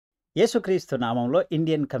యేసుక్రీస్తు నామంలో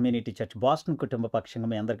Indian community church Boston కుటుంబ పక్షంగా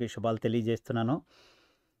మీ అందరికీ శుభాలు తెలియజేస్తున్నాను.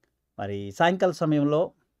 మరి సాయంకాల సమయంలో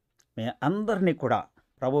మీ అందరినీ కూడా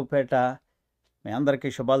ప్రభు పేట మీ అందరికీ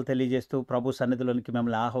శుభాలు తెలియజేస్తూ ప్రభు సన్నిధిలోనికి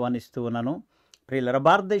మిమ్మల్ని ఆహ్వానిస్తూ ఉన్నాను. ప్రియులారా,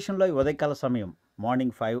 భారతదేశంలో ఈ ఉదయకాల సమయం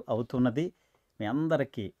మార్నింగ్ 5 అవుతున్నది. మీ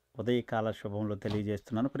అందరికీ ఉదయకాల శుభములు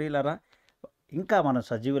తెలియజేస్తున్నాను. ప్రియులారా, ఇంకా మనం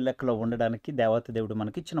సజీవ లెక్కలో ఉండడానికి దేవాతి దేవుడు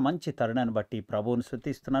మనకిచ్చిన మంచి తరుణాన్ని బట్టి ప్రభువుని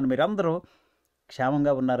స్తుతిస్తున్నాను. మీరందరూ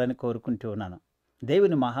క్షేమంగా ఉన్నారని కోరుకుంటూ ఉన్నాను.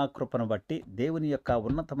 దేవుని మహాకృపను బట్టి, దేవుని యొక్క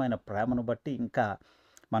ఉన్నతమైన ప్రేమను బట్టి, ఇంకా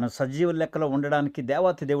మనం సజీవ లెక్కలో ఉండడానికి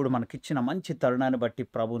దేవాతి దేవుడు మనకిచ్చిన మంచి తరుణాన్ని బట్టి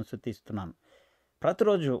ప్రభువుని స్తుతిస్తున్నాను.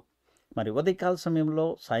 ప్రతిరోజు మరి ఉదయకాల సమయంలో,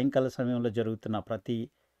 సాయంకాల సమయంలో జరుగుతున్న ప్రతి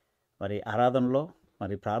ఆరాధనలో,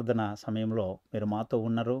 ప్రార్థన సమయంలో మీరు మాతో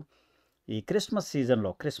ఉన్నారు. ఈ క్రిస్మస్ సీజన్లో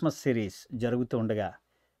క్రిస్మస్ సిరీస్ జరుగుతూ ఉండగా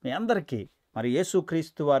మీ అందరికీ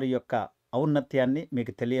యేసుక్రీస్తు వారి యొక్క ఔన్నత్యాన్ని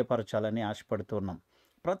మీకు తెలియపరచాలని ఆశపడుతున్నాం.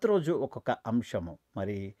 ప్రతిరోజు ఒక్కొక్క అంశము.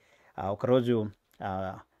 ఒకరోజు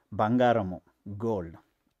బంగారము, గోల్డ్.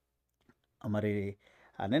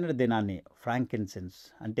 నిన్నటి దినాన్ని ఫ్రాంకిన్సెన్స్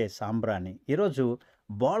అంటే సాంబ్రాణి. ఈరోజు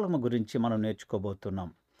బోళము గురించి మనం నేర్చుకోబోతున్నాం.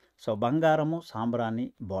 సో బంగారము, సాంబ్రాణి,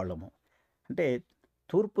 బోళము అంటే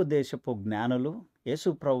తూర్పు దేశపు జ్ఞానులు యేసు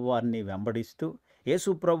ప్రభువారిని వెంబడిస్తూ, యేసు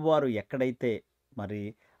ప్రభువారు ఎక్కడైతే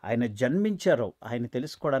ఆయన జన్మించారో ఆయన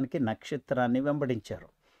తెలుసుకోవడానికి నక్షత్రాన్ని వెంబడించారు.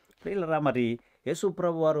 ప్రియులరా, యేసు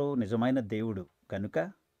ప్రభువారు నిజమైన దేవుడు కనుక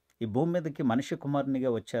ఈ భూమి మీదకి మనిషి కుమారునిగా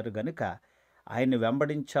వచ్చారు కనుక ఆయన్ని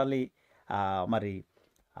వెంబడించాలి.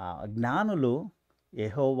 జ్ఞానులు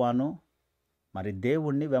యెహోవాను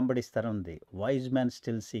దేవుణ్ణి వెంబడిస్తారుంది. Wise man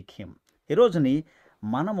still seek him. ఈరోజుని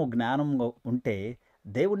మనము జ్ఞానం ఉంటే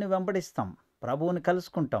దేవుణ్ణి వెంబడిస్తాం, ప్రభువుని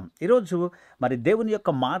కలుసుకుంటాం. ఈరోజు దేవుని యొక్క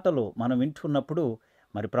మాటలు మనం వింటున్నప్పుడు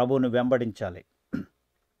ప్రభువుని వెంబడించాలి.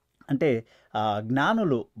 అంటే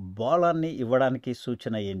జ్ఞానులు బోళాన్ని ఇవ్వడానికి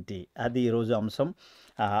సూచన ఏంటి, అది ఈరోజు అంశం.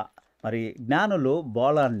 జ్ఞానులు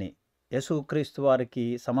బోళాన్ని యేసుక్రీస్తు వారికి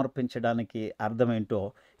సమర్పించడానికి అర్థమేంటో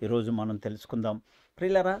ఈరోజు మనం తెలుసుకుందాం.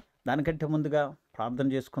 ప్రియులారా, దానికంటే ముందుగా ప్రార్థన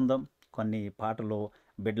చేసుకుందాం. కొన్ని పాటలు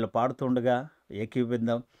బిడ్డలు పాడుతుండగా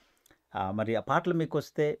ఏకీవిద్దాం. ఆ పాటలు మీకు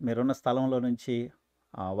వస్తే మీరున్న స్థలంలో నుంచి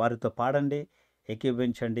వారితో పాడండి,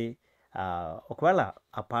 ఏకీభవించండి. ఒకవేళ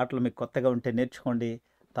ఆ పాటలు మీకు కొత్తగా ఉంటే నేర్చుకోండి.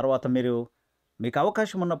 తర్వాత మీకు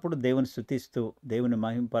అవకాశం ఉన్నప్పుడు దేవుని స్తుతిస్తూ దేవుని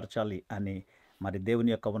మహింపరచాలి అని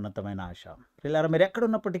దేవుని యొక్క ఉన్నతమైన ఆశ. పిల్లలు, మీరు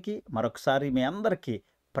ఎక్కడున్నప్పటికీ మరొకసారి మీ అందరికీ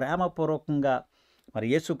ప్రేమపూర్వకంగా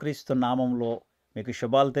యేసుక్రీస్తు నామంలో మీకు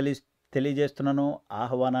శుభాలు తెలియజేస్తున్నాను,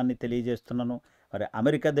 ఆహ్వానాన్ని తెలియజేస్తున్నాను.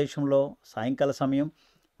 అమెరికా దేశంలో సాయంకాల సమయం,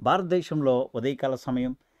 భారతదేశంలో ఉదయకాల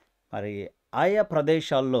సమయం. ఆయా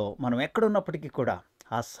ప్రదేశాల్లో మనం ఎక్కడున్నప్పటికీ కూడా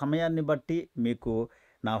ఆ సమయాన్ని బట్టి మీకు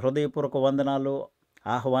నా హృదయపూర్వక వందనాలు,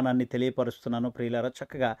 ఆహ్వానాన్ని తెలియపరుస్తున్నాను. ప్రియులారా,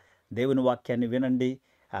 చక్కగా దేవుని వాక్యాన్ని వినండి.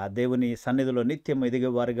 ఆ దేవుని సన్నిధిలో నిత్యం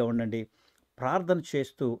ఎదిగేవారిగా ఉండండి. ప్రార్థన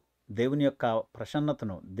చేస్తూ దేవుని యొక్క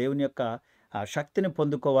ప్రసన్నతను, దేవుని యొక్క శక్తిని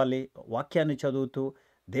పొందుకోవాలి. వాక్యాన్ని చదువుతూ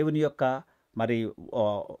దేవుని యొక్క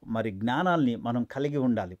జ్ఞానాన్ని మనం కలిగి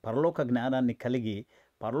ఉండాలి. పరలోక జ్ఞానాన్ని కలిగి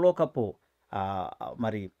పరలోకపు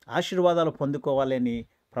ఆశీర్వాదాలు పొందుకోవాలి అని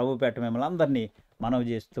ప్రభుపేట మిమ్మల్ని అందరినీ మనవి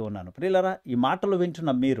చేస్తూ ఉన్నాను. ప్రియులారా, ఈ మాటలు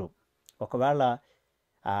వింటున్న మీరు ఒకవేళ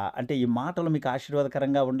ఈ మాటలు మీకు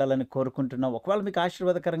ఆశీర్వాదకరంగా ఉండాలని కోరుకుంటున్నాం. ఒకవేళ మీకు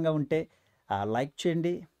ఆశీర్వాదకరంగా ఉంటే లైక్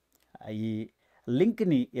చేయండి, ఈ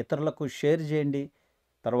లింక్ని ఇతరులకు షేర్ చేయండి.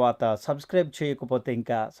 తర్వాత సబ్స్క్రైబ్ చేయకపోతే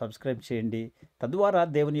ఇంకా సబ్స్క్రైబ్ చేయండి. తద్వారా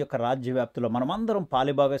దేవుని యొక్క రాజ్య వ్యాప్తిలో మనమందరం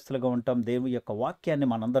పాలిభాగస్తులుగా ఉంటాం. దేవుని యొక్క వాక్యాన్ని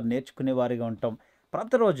మనందరం నేర్చుకునే వారిగా ఉంటాం.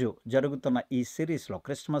 ప్రతిరోజు జరుగుతున్న ఈ సిరీస్లో,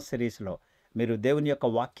 క్రిస్మస్ సిరీస్లో మీరు దేవుని యొక్క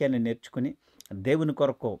వాక్యాన్ని నేర్చుకుని దేవుని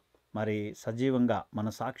కొరకు సజీవంగా మన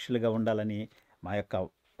సాక్షులుగా ఉండాలని మా యొక్క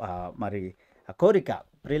కోరిక.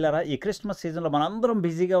 ప్రియులారా, ఈ క్రిస్మస్ సీజన్లో మనందరం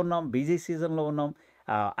బిజీగా ఉన్నాం, బిజీ సీజన్లో ఉన్నాం.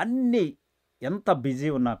 అన్నీ ఎంత బిజీ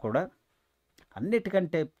ఉన్నా కూడా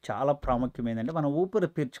అన్నిటికంటే చాలా ప్రాముఖ్యమైందంటే మనం ఊపిరి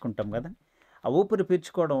పీల్చుకుంటాం కదా. ఆ ఊపిరి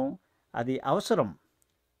పీల్చుకోవడం అది అవసరం.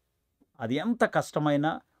 అది ఎంత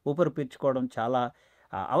కష్టమైనా ఊపిరి పీల్చుకోవడం చాలా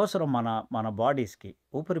అవసరం మన బాడీస్కి.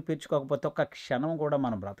 ఊపిరి పీల్చుకోకపోతే ఒక్క క్షణం కూడా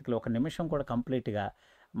మనం బ్రతకలే, ఒక నిమిషం కూడా కంప్లీట్గా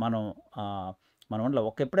మనం ఉండలేం.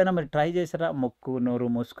 ఎప్పుడైనా మీరు ట్రై చేసారా? ముక్కు నోరు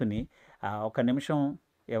మూసుకుని ఒక నిమిషం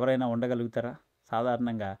ఎవరైనా ఉండగలుగుతారా?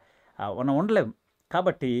 సాధారణంగా మనం ఉండలేం.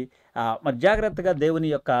 కాబట్టి జాగ్రత్తగా దేవుని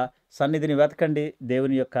యొక్క సన్నిధిని వెతకండి,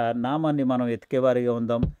 దేవుని యొక్క నామాన్ని మనం ఎతికేవారిగా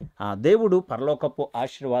ఉందాం. దేవుడు పరలోకపు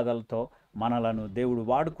ఆశీర్వాదాలతో మనలను దేవుడు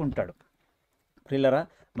వాడుకుంటాడు. ప్రియులరా,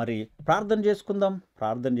 ప్రార్థన చేసుకుందాం.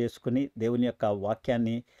 ప్రార్థన చేసుకుని దేవుని యొక్క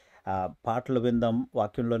వాక్యాన్ని, పాటలు విందాం,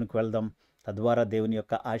 వాక్యంలోనికి వెళ్దాం. తద్వారా దేవుని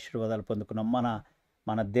యొక్క ఆశీర్వాదాలు పొందుకున్నాం.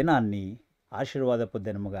 మన దినాన్ని ఆశీర్వాదపు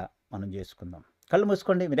దినముగా మనం చేసుకుందాం. కళ్ళు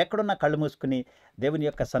మూసుకోండి. మీరు ఎక్కడున్నా కళ్ళు మూసుకుని దేవుని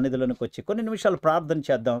యొక్క సన్నిధిలోనికి వచ్చి కొన్ని నిమిషాలు ప్రార్థన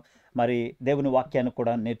చేద్దాం. మరి దేవుని వాక్యాన్ని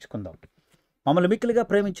కూడా నేర్చుకుందాం. మమ్మల్ని మిక్కిలిగా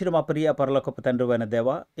ప్రేమించిన మా ప్రియ పరలోకపు తండ్రివైన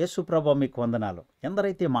దేవా, యేసు ప్రభువా మీకు వందనాలు.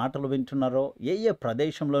 ఎందరైతే మాటలు వింటున్నారో ఏ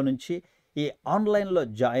ప్రదేశంలో నుంచి ఈ ఆన్లైన్లో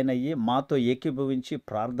జాయిన్ అయ్యి మాతో ఏకీభవించి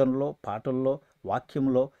ప్రార్థనలో, పాటల్లో,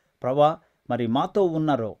 వాక్యంలో ప్రభా మరి మాతో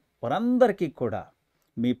ఉన్నారో వారందరికీ కూడా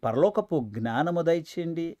మీ పరలోకపు జ్ఞానము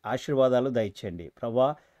దయచేయండి, ఆశీర్వాదాలు దయచేయండి. ప్రభా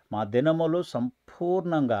మా దినములు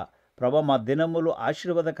సంపూర్ణంగా మా దినములు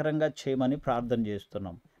ఆశీర్వాదకరంగా చేయమని ప్రార్థన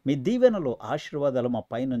చేస్తున్నాం. మీ దీవెనలు, ఆశీర్వాదాలు మా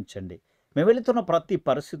పైనుంచండి. మేము వెళుతున్న ప్రతి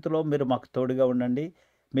పరిస్థితిలో మీరు మాకు తోడుగా ఉండండి.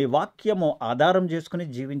 మీ వాక్యము ఆధారం చేసుకుని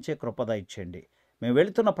జీవించే కృప దయచేయండి. మేము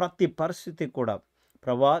వెళుతున్న ప్రతి పరిస్థితి కూడా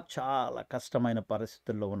ప్రభా చాలా కష్టమైన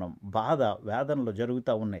పరిస్థితుల్లో ఉన్నాం. బాధ, వేదనలు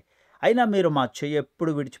జరుగుతూ ఉన్నాయి. అయినా మీరు మా చెయ్యి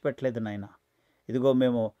ఎప్పుడు విడిచిపెట్టలేదు నాయన. ఇదిగో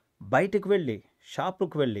మేము బయటకు వెళ్ళి,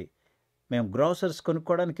 షాపుకు వెళ్ళి మేము గ్రోసరీస్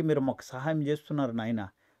కొనుక్కోవడానికి మీరు మాకు సహాయం చేస్తున్నారు నాయన.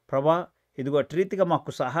 ప్రభా ఇదిగో రీతిగా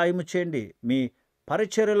మాకు సహాయం చేయండి. మీ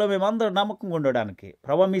పరిచర్యలో మేమందరం నమ్మకంగా ఉండడానికి,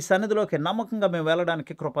 ప్రభా మీ సన్నిధిలోకి నమ్మకంగా మేము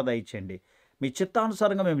వెళ్ళడానికి కృప దయచేయండి. మీ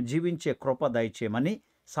చిత్తానుసారంగా మేము జీవించే కృప దయచేయమని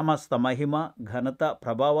సమస్త మహిమ, ఘనత,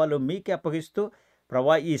 ప్రభావాలు మీకే అప్పగిస్తూ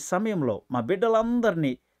ప్రభా ఈ సమయంలో మా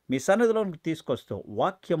బిడ్డలందరినీ మీ సన్నిధిలోకి తీసుకొస్తూ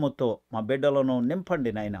వాక్యముతో మా బిడ్డలను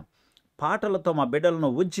నింపండి నాయన. పాటలతో మా బిడ్డలను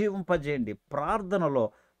ఉజ్జీవింపజేయండి. ప్రార్థనలో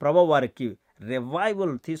ప్రభా వారికి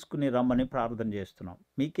రివైవల్ తీసుకుని రమ్మని ప్రార్థన చేస్తున్నాం.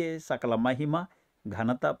 మీకే సకల మహిమ,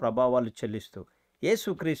 ఘనత, ప్రభావాలు చెల్లిస్తూ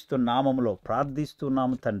యేసుక్రీస్తు నామములో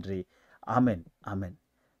ప్రార్థిస్తున్నాము తండ్రి. Amen, amen.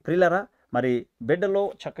 ప్రియులారా, మరి బిడ్డలో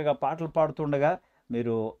చక్కగా పాటలు పాడుతుండగా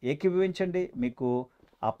మీరు ఏకీభవించండి. మీకు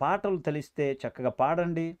ఆ పాటలు తెలిస్తే చక్కగా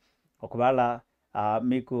పాడండి. ఒకవేళ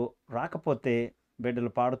మీకు రాకపోతే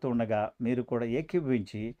బిడ్డలు పాడుతూ ఉండగా మీరు కూడా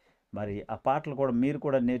ఏకీభవించి మరి ఆ పాటలు కూడా మీరు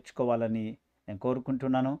కూడా నేర్చుకోవాలని నేను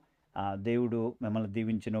కోరుకుంటున్నాను. దేవుడు మిమ్మల్ని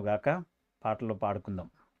దీవించునుగాక. పాటలు పాడుకుందాం.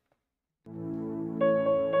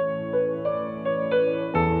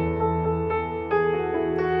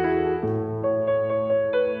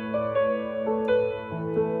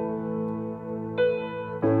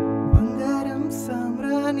 బంగారం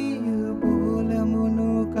సామ్రాణియు పూలమును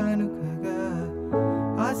కానుకగా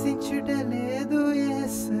ఆశించుట లేదు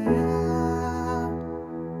యేసయ్యా.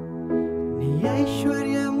 నీ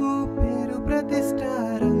ఐశ్వర్యము, పేరు, ప్రతిష్ట,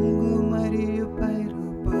 రంగు మరియు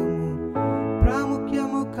పైరూపము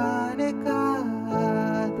ప్రాముఖ్యము కానే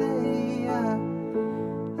కాదయ్యా.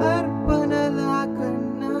 అర్పణల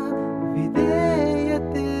కన్నా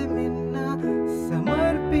విధేయతే మిన్న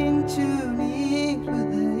సమర్పించు నీ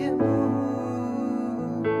హృదయము.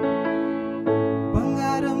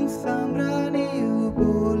 బంగారం సామ్రాణియు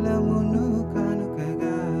పూలమును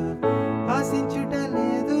కానుకగా ఆశించుట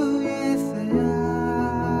లేదు యేసయ్యా.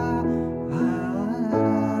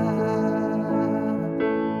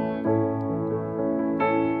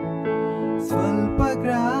 స్వల్ప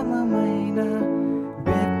గ్రామమైన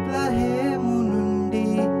బెత్లెహేము నుండి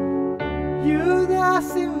యూదా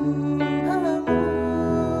సింహము,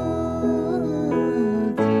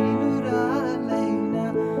 దీనురాలైన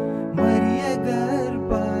మరియ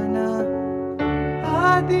గర్భాన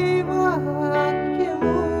ఆది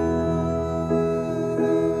వాక్యము.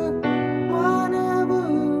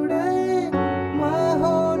 మానవుడై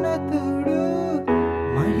మహోన్నతుడు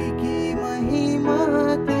మహికి మహిమ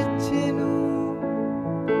తెచ్చెను.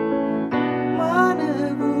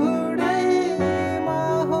 మానవుడై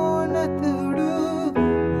మహోన్నతుడు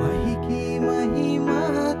మహికి మహిమ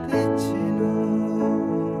తెచ్చెను.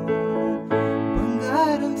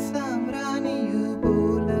 బంగారం సామ్రాణియు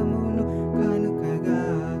పూలమును కానుకగా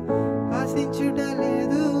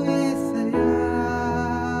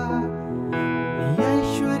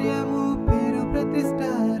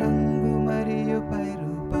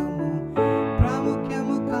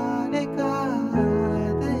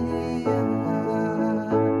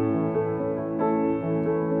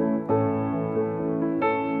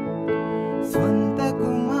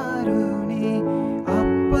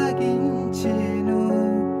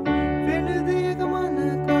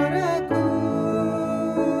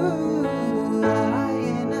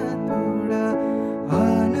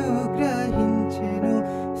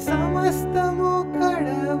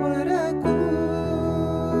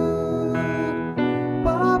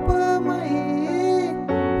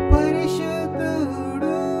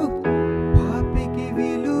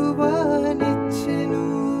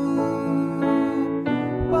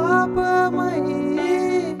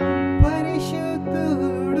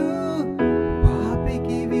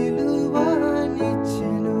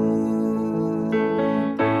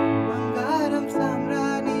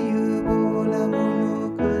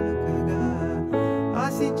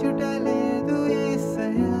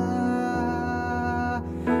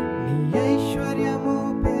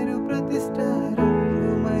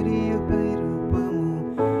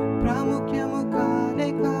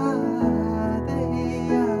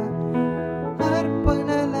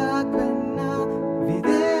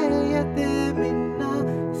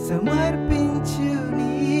సమర్పించు నీ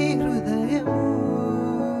హృదయము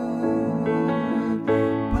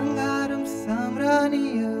బంగారం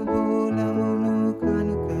సామ్రాణియ బోలమును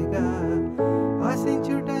కానుకగా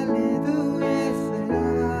ఆశించుట లేదు యేసయ్యా.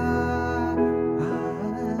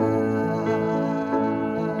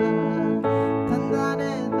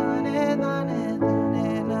 తందానే తానే తానే తానే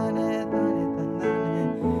నానే తానే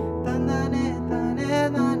తందానే తందానే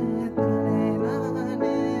తానే తానే తానే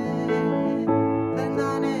నానే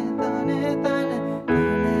తందానే తానే తానే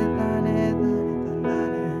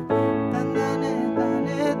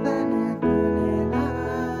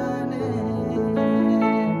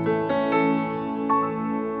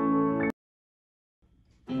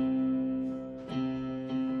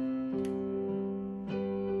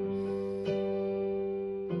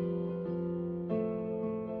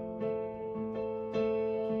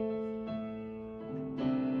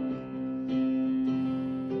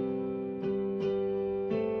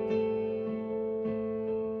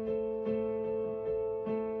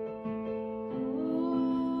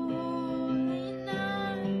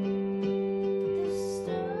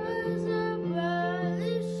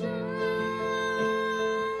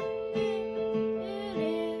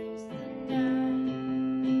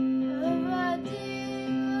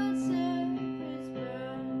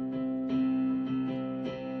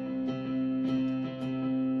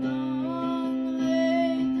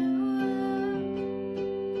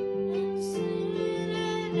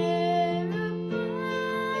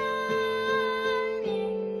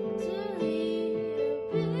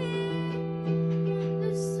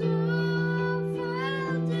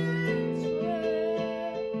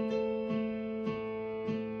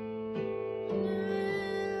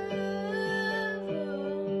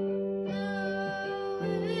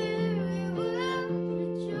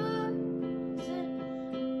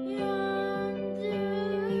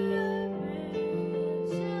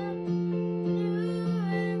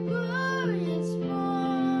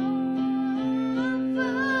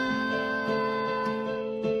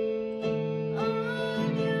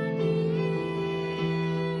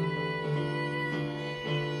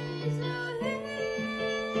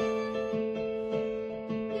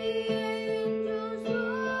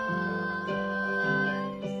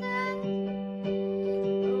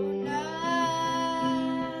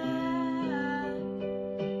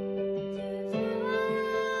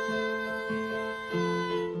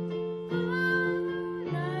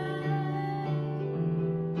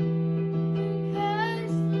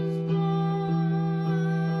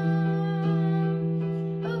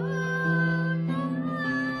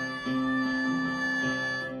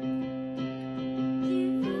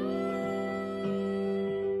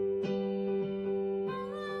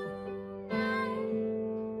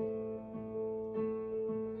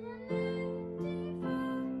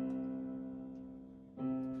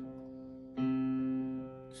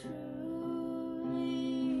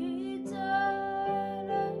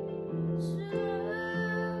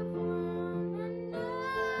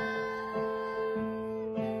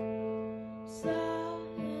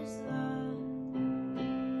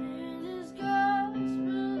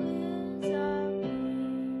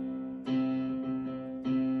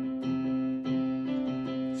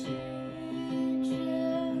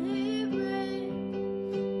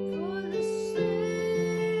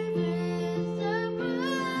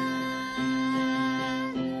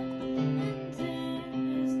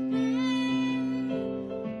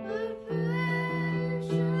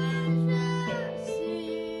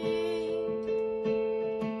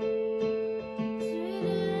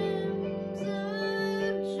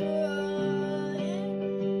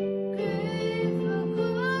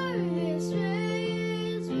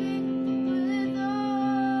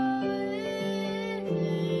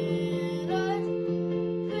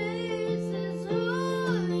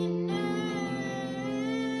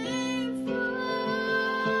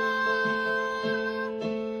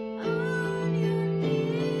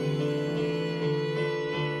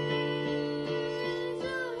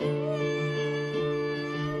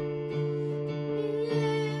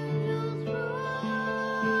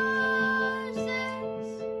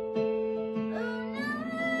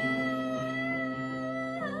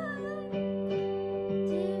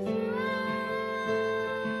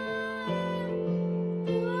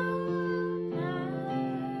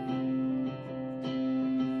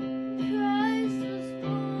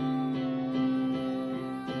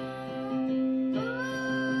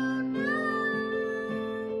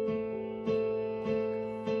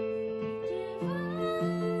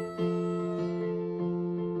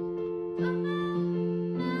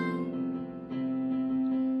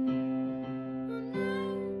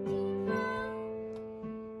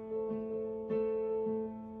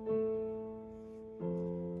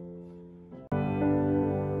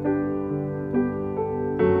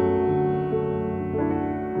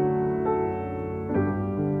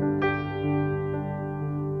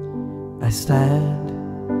stand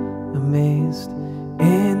amazed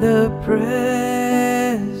in the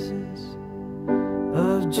presence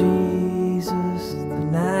of Jesus the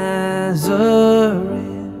Nazarene,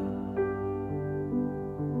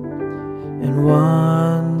 and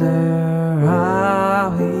wonder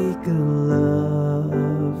how he could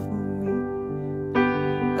love me,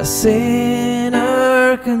 a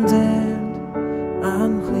sinner condemned,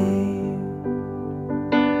 unclean.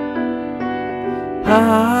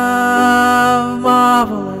 How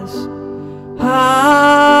marvelous, how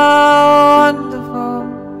wonderful,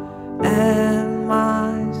 and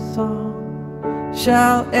my song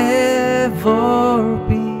shall ever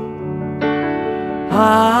be.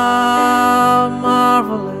 How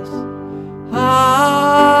marvelous,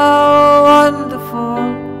 how wonderful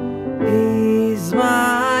is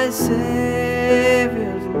my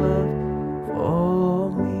Savior's love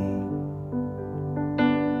for me.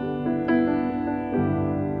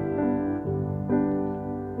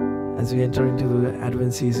 As we enter into the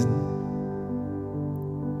Advent season,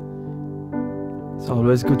 it's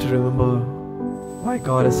always good to remember why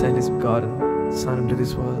God has sent His begotten Son into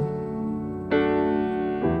this world,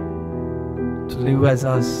 to live as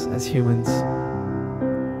us, as humans,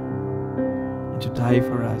 and to die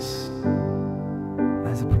for us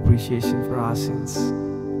as a propitiation for our sins.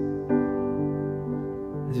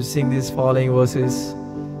 As we sing these following verses,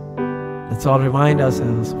 let's all remind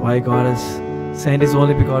ourselves why God has sent His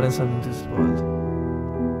only begotten Son into this world.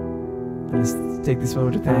 And let's take this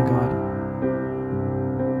moment to thank God.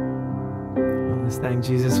 And let's thank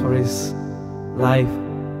Jesus for His life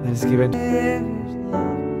that is given to His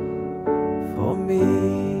love for me.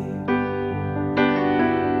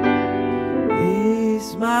 Is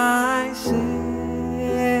my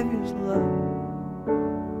Savior's love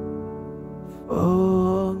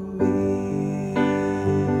for me.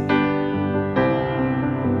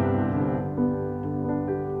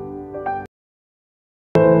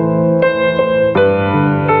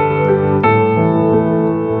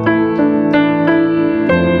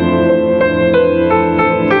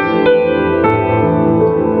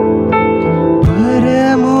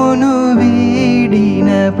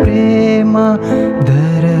 ప్రేమ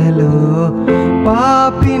ధరలో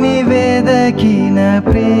పాపిని వెదకిన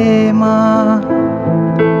ప్రేమ,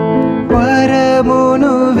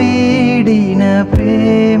 పరమును వీడిన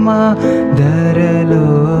ప్రేమ ధరలో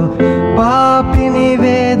పాపిని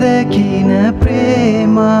వెదకిన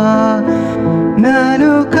ప్రేమ,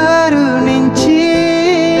 నన్ను కరుణించి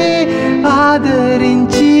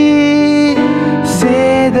ఆదరించి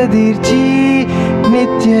సేద తీర్చి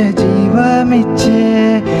నిత్య జీవమిచ్చే,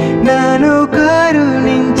 నన్ను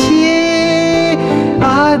కరుణించి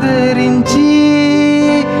ఆదరించి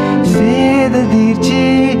సేద తీర్చి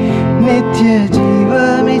నిత్య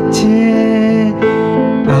జీవమిచ్చే,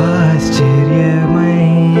 ఆశ్చర్యమైన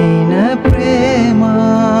ప్రేమ,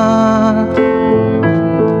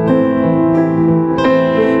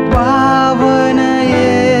 పావన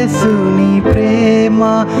యేసుని ప్రేమ,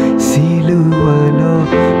 సిలువలో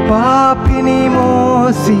పాపిని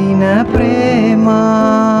మోసిన ప్రేమ,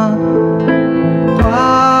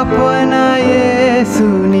 పాపన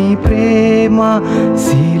యేసుని ప్రేమ,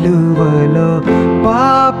 సిలువలో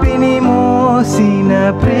పాపిని మోసిన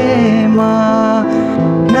ప్రేమ,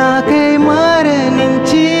 నాకై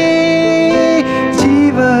మరణించి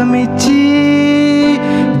జీవమిచ్చి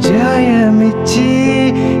జయమిచ్చి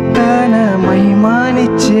తన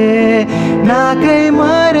మహిమానిచ్చే, నాకై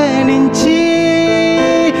మరణించి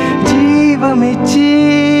జీవమిచ్చి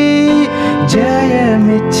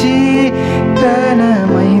జయమిచ్చి తన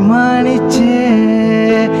మహిమానిచ్చే,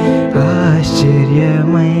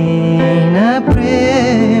 ఆశ్చర్యమైన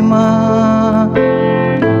ప్రేమ,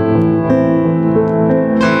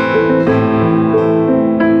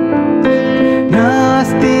 నా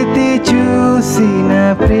స్థితి చూసిన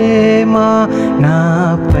ప్రేమ,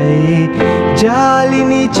 నాపై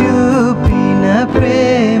జాలిని చూపిన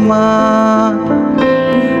ప్రేమ,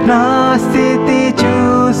 నా స్థితి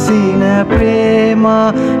చూసిన ప్రేమ,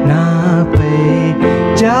 నాపై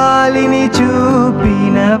జాలిని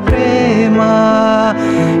చూపిన ప్రేమ,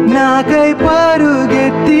 నాకై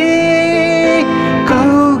పరుగెత్తి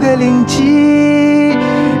కౌగలించి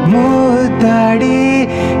ముద్దాడి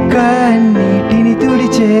కన్నీటిని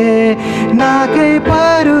తుడిచే, నాకై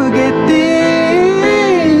పరుగెత్తి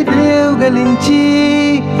కౌగలించి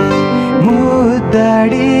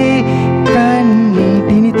ముద్దాడి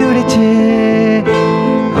కన్నీటిని తుడిచే,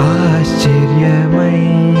 ఆశ్చర్యమైన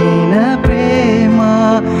ప్రేమ,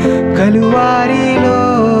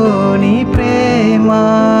 కలువారిలోని ప్రేమ,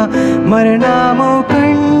 మరణము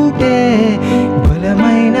కంటే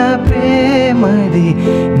బలమైన ప్రేమది,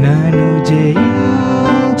 నన్ను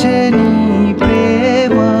జయించని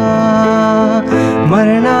ప్రేమ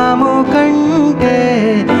మరణము కంటే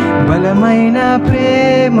బలమైన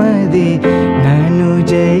ప్రేమది నన్ను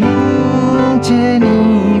జయించని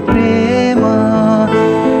ప్రేమ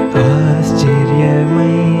ఆశ్చర్యమైన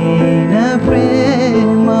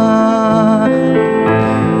ప్రేమ.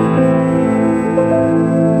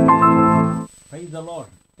 Praise the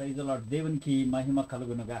lord, praise the lord. దేవునికి మహిమ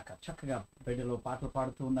కలుగును గాక. చక్కగా బిడ్డలు పాటలు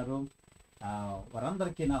పాడుతూ ఉన్నారు.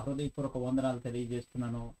 వారందరికీ నా హృదయపూర్వక వందనాలు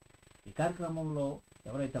తెలియజేస్తున్నాను. ఈ కార్యక్రమంలో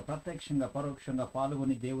ఎవరైతే ప్రత్యక్షంగా పరోక్షంగా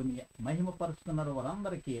పాల్గొని దేవుని మహిమపరుస్తున్నారో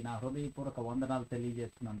వారందరికీ నా హృదయపూర్వక వందనాలు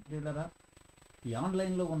తెలియజేస్తున్నాను. ప్రియులారా, ఈ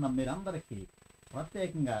ఆన్లైన్లో ఉన్న మీరందరికీ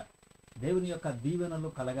ప్రత్యేకంగా దేవుని యొక్క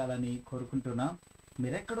దీవెనలు కలగాలని కోరుకుంటున్నా.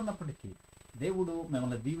 మీరెక్కడున్నప్పటికీ దేవుడు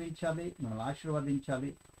మిమ్మల్ని దీవించాలి, మిమ్మల్ని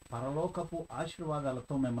ఆశీర్వదించాలి. పరలోకపు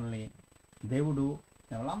ఆశీర్వాదాలతో మిమ్మల్ని మిమ్మల్ని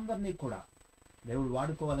అందరినీ కూడా దేవుడు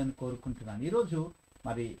వాడుకోవాలని కోరుకుంటున్నాను. ఈరోజు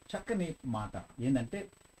మరి చక్కని మాట ఏంటంటే,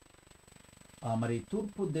 మరి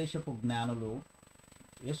తూర్పు దేశపు జ్ఞానులు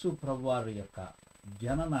యేసు ప్రభువారి యొక్క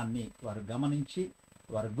జననాన్ని వారు గమనించి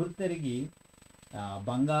వారు గుర్తెరిగి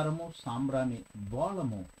బంగారము సాంబ్రాణి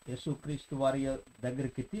బోళము యేసుక్రీస్తు వారి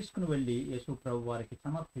దగ్గరికి తీసుకుని వెళ్ళి యేసు ప్రభు వారికి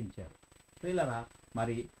సమర్పించారు. ప్రియులారా,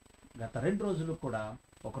 మరి గత 2 రోజులు కూడా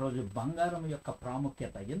ఒకరోజు బంగారం యొక్క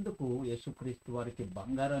ప్రాముఖ్యత, ఎందుకు యేసుక్రీస్తు వారికి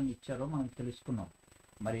బంగారాన్ని ఇచ్చారో మనం తెలుసుకున్నాం.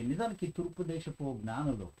 మరి నిజానికి తూర్పు దేశపు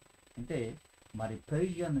జ్ఞానులు అంటే మరి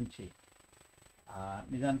పెర్షియా నుంచి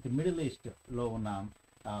నిజానికి మిడిల్ ఈస్ట్లో ఉన్న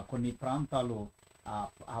కొన్ని ప్రాంతాలు,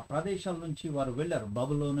 ఆ ప్రదేశాల నుంచి వారు వెళ్ళారు.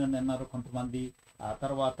 బబులోను అన్నారు కొంతమంది. ఆ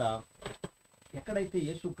తర్వాత ఎక్కడైతే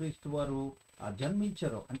యేసుక్రీస్తు వారు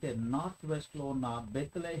జన్మించారో అంటే నార్త్ వెస్ట్లో ఉన్న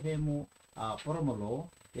బెత్లెహేము పురములో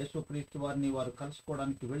యేసుక్రీస్తు వారిని వారు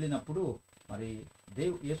కలుసుకోవడానికి వెళ్ళినప్పుడు మరి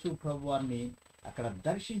యేసు ప్రభు వారిని అక్కడ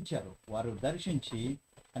దర్శించారు. వారు దర్శించి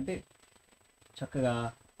అంటే చక్కగా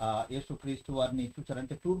యేసుక్రీస్తు వారిని చూచారు.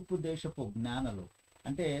 అంటే తూర్పు దేశపు జ్ఞానులు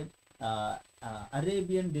అంటే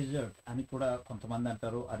అరేబియన్ డిజర్ట్ అని కూడా కొంతమంది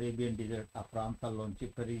అంటారు. అరేబియన్ డిజర్ట్ ఆ ప్రాంతాల్లోంచి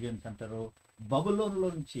పెరిజియన్స్ అంటారు. బబులోన్లో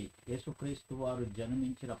నుంచి యేసుక్రీస్తు వారు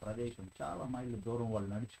జన్మించిన ప్రదేశం చాలా మైళ్ళు దూరం వాళ్ళు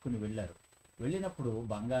నడుచుకుని వెళ్ళారు. వెళ్ళినప్పుడు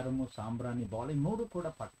బంగారము సాంబ్రాణి బోళం 3 కూడా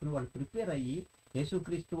పట్టుకుని వాళ్ళు ప్రిపేర్ అయ్యి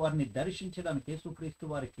యేసుక్రీస్తు వారిని దర్శించడానికి యేసుక్రీస్తు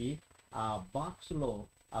వారికి ఆ బాక్స్లో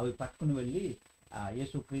అవి పట్టుకుని వెళ్ళి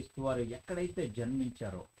యేసుక్రీస్తు వారు ఎక్కడైతే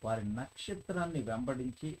జన్మించారో వారి నక్షత్రాన్ని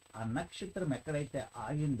వెంబడించి ఆ నక్షత్రం ఎక్కడైతే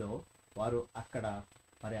ఆగిందో వారు అక్కడ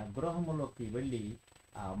మరి ఆ గృహములోకి వెళ్ళి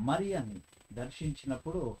మరియాని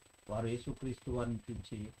దర్శించినప్పుడు వారు యేసుక్రీస్తు వారిని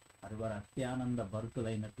చూసి మరి వారు అత్యానంద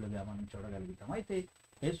భరితులైనట్లుగా మనం చూడగలుగుతాం. అయితే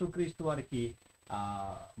యేసుక్రీస్తు వారికి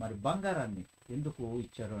మరి బంగారాన్ని ఎందుకు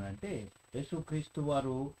ఇచ్చారు అంటే, యేసుక్రీస్తు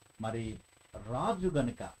వారు మరి రాజు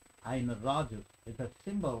గనుక, ఆయన రాజు is a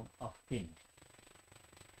symbol of king.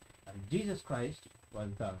 Jesus Christ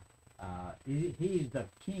was he is the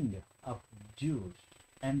king of juice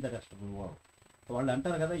and the rest of the world. వాళ్ళు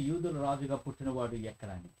అంటారు కదా, యూదుల రాజుగా పుట్టినవాడు ఎక్కడ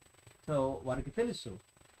అని. సో వారికి తెలుసు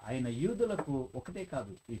ఆయన యూదులకు ఒకటే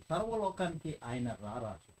కాదు, ఈ సర్వలోకానికి ఆయన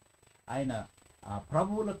రారాజు, ఆయన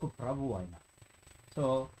ప్రభువులకు ప్రభు ఆయన. సో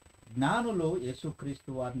జ్ఞానులు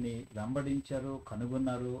యేసుక్రీస్తు వారిని వెంబడించారు,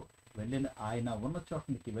 కనుగొన్నారు. వెళ్ళిన ఆయన ఉన్న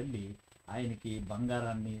చోటనికి వెళ్ళి ఆయనకి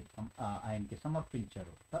బంగారాన్ని ఆయనకి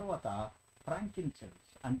సమర్పించారు. తర్వాత ఫ్రాంకిన్సెన్స్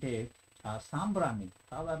అంటే సాంబ్రాణి.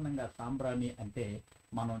 సాధారణంగా సాంబ్రాణి అంటే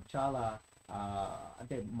మనం చాలా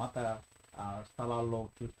అంటే మత స్థలాల్లో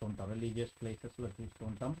చూస్తూ ఉంటాం, రిలీజియస్ ప్లేసెస్లో చూస్తూ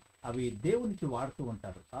ఉంటాం. అవి దేవునికి వాడుతూ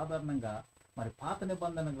ఉంటారు. సాధారణంగా మరి పాత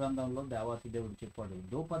నిబంధన గ్రంథంలో దేవాతి దేవుడు చెప్పాడు,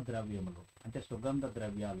 ధూప ద్రవ్యములు అంటే సుగంధ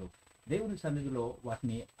ద్రవ్యాలు దేవుని సన్నిధిలో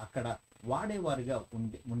వాటిని అక్కడ వాడేవారిగా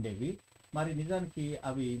ఉండేవి. మరి నిజానికి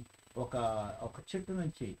అవి ఒక చెట్టు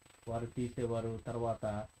నుంచి వారు తీసేవారు. తర్వాత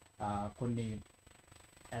కొన్ని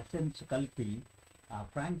ఎసెన్స్ కలిపి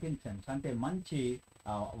ఫ్రాంకిన్సెన్స్ అంటే మంచి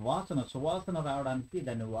సువాసన రావడానికి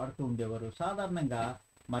దాన్ని వాడుతూ ఉండేవారు. సాధారణంగా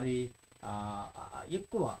మరి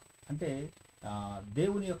ఎక్కువ అంటే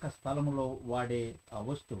దేవుని యొక్క స్థలంలో వాడే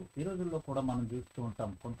వస్తువు. ఈ రోజుల్లో కూడా మనం చూస్తూ ఉంటాం.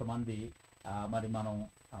 కొంతమంది మరి మనం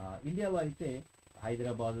ఇండియాలో అయితే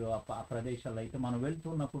హైదరాబాదు ఆ ప్రదేశాల్లో అయితే మనం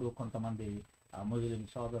వెళ్తున్నప్పుడు కొంతమంది ముస్లిం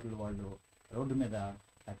సోదరులు వాళ్ళు రోడ్డు మీద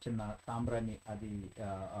చిన్న సాంబ్రాన్ని అది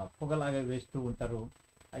పొగలాగా వేస్తూ ఉంటారు.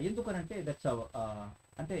 ఎందుకనంటే దట్స్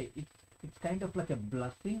అంటే it's kind of like a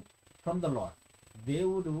blessing from the lord.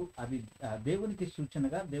 దేవుడు అది దేవునికి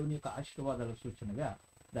సూచనగా, దేవుని యొక్క ఆశీర్వాదాల సూచనగా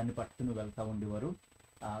దాన్ని పట్టుకుని వెళ్తూ ఉండేవారు.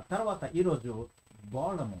 తర్వాత ఈరోజు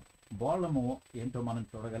బోళము ఏంటో మనం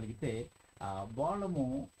చూడగలిగితే బోళము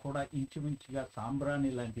కూడా ఇంచుమించుగా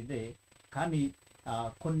సాంబ్రాణి లాంటిదే, కానీ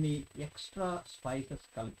కొన్ని ఎక్స్ట్రా స్పైసెస్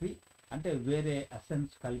కలిపి అంటే వేరే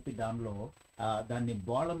ఎసెన్స్ కలిపి దానిలో దాన్ని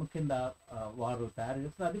బోళము కింద వారు తయారు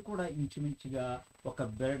చేస్తారు. అది కూడా ఇంచుమించుగా ఒక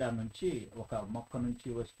బెరడ నుంచి ఒక మొక్క నుంచి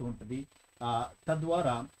వస్తూ ఉంటుంది.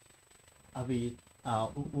 తద్వారా అవి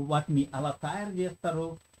వాటిని అలా తయారు చేస్తారు.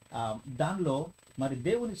 దానిలో మరి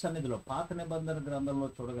దేవుని సన్నిధిలో పాత నిబంధన గ్రంథంలో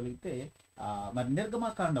చూడగలిగితే మరి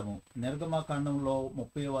నిర్గమాకాండంలో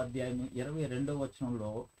 30వ అధ్యాయం 22వ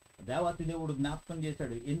వచనంలో దేవాతి దేవుడు జ్ఞాపకం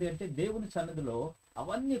చేశాడు. ఎందుకంటే దేవుని సన్నిధిలో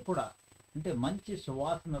అవన్నీ కూడా అంటే మంచి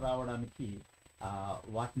సువాసన రావడానికి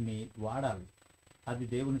వాటిని వాడాలి, అది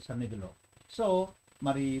దేవుని సన్నిధిలో. సో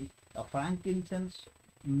మరి ఫ్రాంకిన్సెన్స్,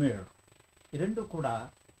 మిర్ర్ ఈ రెండు కూడా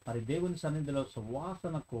మరి దేవుని సన్నిధిలో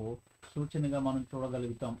సువాసనకు సూచనగా మనం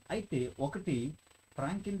చూడగలుగుతాం. అయితే ఒకటి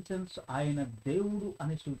ఫ్రాంకిన్సెన్స్ ఆయన దేవుడు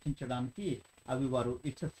అని సూచించడానికి అవి వారు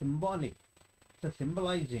ఇట్స్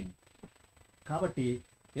సింబలైజింగ్. కాబట్టి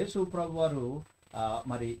యేసు ప్రభు వారు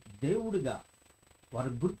మరి దేవుడిగా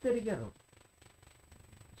వారు గుర్తెరిగారు.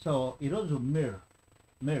 సో ఈరోజు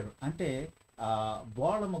మిర్ర్ అంటే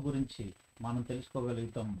బోళము గురించి మనం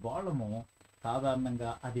తెలుసుకోగలుగుతాం. బోళము సాధారణంగా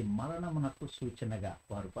అది మరణమునకు సూచనగా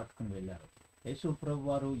వారు పట్టుకుని వెళ్ళారు. యేసు ప్రభు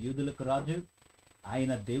వారు యూదులకు రాజు,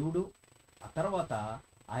 ఆయన దేవుడు. ఆ తర్వాత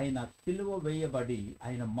ఆయన సిలువ వేయబడి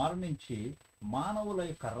ఆయన మరణించి మానవుల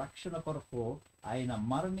యొక్క రక్షణ కొరకు ఆయన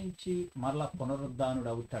మరణించి మరలా పునరుద్ధానుడు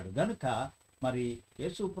అవుతాడు. గనుక మరి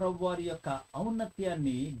యేసు ప్రభు వారి యొక్క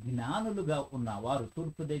ఔన్నత్యాన్ని జ్ఞానులుగా ఉన్న వారు,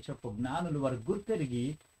 తూర్పు దేశపు జ్ఞానులు వారు గుర్తెరిగి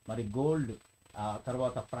మరి గోల్డ్,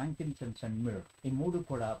 తర్వాత ఫ్రాంకిన్సెన్స్ అండ్ మిర్ర్ ఈ మూడు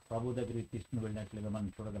కూడా ప్రభు దగ్గరికి తీసుకుని వెళ్ళినట్లుగా మనం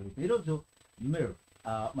చూడగలుగుతాం. ఈరోజు మిర్ర్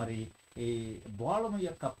మరి ఈ బోళము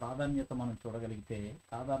యొక్క ప్రాధాన్యత మనం చూడగలిగితే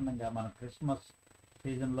సాధారణంగా మనం క్రిస్మస్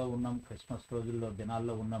సీజన్లో ఉన్నాం, క్రిస్మస్ రోజుల్లో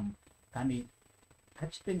దినాల్లో ఉన్నాం. కానీ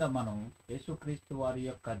ఖచ్చితంగా మనం యేసుక్రీస్తు వారి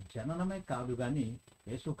యొక్క జననమే కాదు కానీ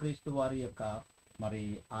యేసుక్రీస్తు వారి యొక్క మరి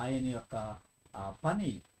ఆయన యొక్క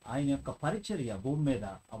పని, ఆయన యొక్క పరిచర్య భూమి మీద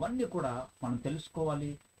అవన్నీ కూడా మనం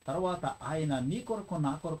తెలుసుకోవాలి. తర్వాత ఆయన నీ కొరకు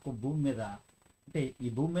నా కొరకు భూమి మీద అంటే ఈ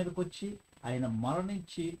భూమి మీదకి వచ్చి ఆయన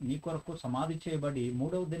మరణించి నీ కొరకు సమాధి చేయబడి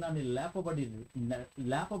 3వ దినాన్ని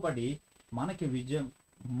లేపబడి మనకి విజయం,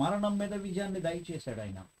 మరణం మీద విజయాన్ని దయచేశాడు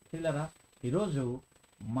ఆయన. పిల్లరా, ఈరోజు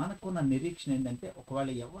మనకున్న నిరీక్షణ ఏంటంటే ఒకవేళ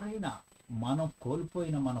ఎవరైనా మనం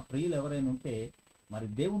కోల్పోయిన మన ప్రియులు ఎవరైనా ఉంటే మరి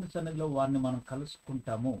దేవుని సన్నిధిలో వారిని మనం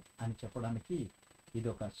కలుసుకుంటాము అని చెప్పడానికి ఇది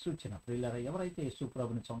ఒక సూచన. ప్రియులరా, ఎవరైతే యేసు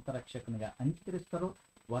ప్రభుని సొంత రక్షకునిగా అంగీకరిస్తారో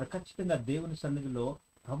వారు ఖచ్చితంగా దేవుని సన్నిధిలో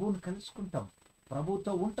ప్రభువుని కలుసుకుంటాం,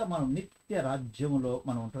 ప్రభువుతో ఉంటాం, మనం నిత్య రాజ్యములో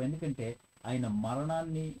మనం ఉంటాం. ఎందుకంటే ఆయన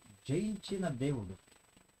మరణాన్ని జయించిన దేవుడు.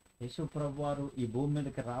 యేసు ప్రభు వారు ఈ భూమి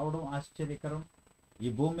మీదకి రావడం ఆశ్చర్యకరం. ఈ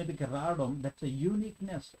భూమి మీదకి రావడం that's a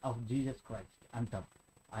uniqueness of Jesus Christ అంటాం.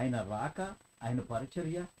 ఆయన రాక, ఆయన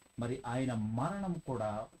పరిచర్య, మరి ఆయన మరణం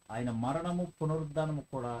కూడా, ఆయన మరణము పునరుద్ధానము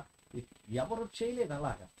కూడా ఎవరు చేయలేదు,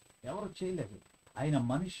 అలాగా ఎవరు చేయలేదు. ఆయన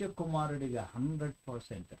మనుష్య కుమారుడిగా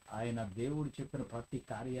 100% ఆయన దేవుడు చెప్పిన ప్రతి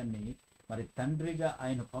కార్యాన్ని మరి తండ్రిగా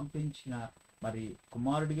ఆయన పంపించిన మరి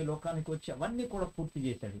కుమారుడిగా లోకానికి వచ్చి అవన్నీ కూడా పూర్తి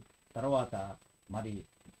చేశాడు. తర్వాత మరి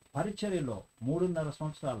పరిచర్యలో 3.5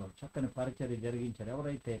 సంవత్సరాలు చక్కని పరిచర్య జరిగించారు.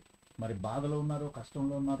 ఎవరైతే మరి బాధలో ఉన్నారో,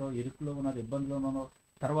 కష్టంలో ఉన్నారో, ఇరుకులో ఉన్నారో, ఇబ్బందులో ఉన్నారో,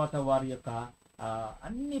 తర్వాత వారి యొక్క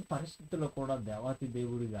అన్ని పరిస్థితుల్లో కూడా దేవాతి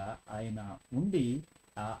దేవుడిగా ఆయన ఉండి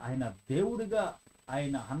ఆయన దేవుడిగా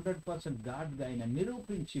ఆయన 100% గాడ్గా ఆయన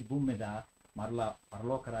నిరూపించి భూమి మీద మరలా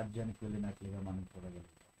పరలోక రాజ్యానికి వెళ్ళినట్లుగా మనం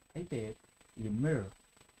చూడగలుగుతాం. అయితే ఈ మిర్ర్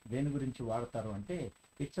దేని గురించి వాడతారు అంటే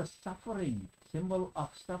it's a suffering, symbol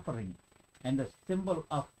of suffering and symbol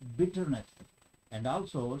of bitterness and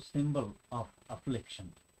also symbol of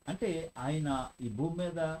affliction. అంటే ఆయన ఈ భూమి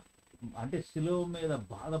మీద అంటే శిలువ మీద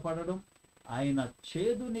బాధపడడం, ఆయన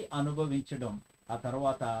చేదుని అనుభవించడం, ఆ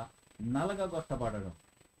తర్వాత నలగగొట్టబడడం.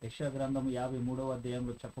 యెషయా గ్రంథం 53వ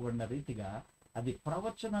అధ్యాయంలో చెప్పబడిన రీతిగా అది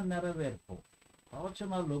ప్రవచన నెరవేర్పు.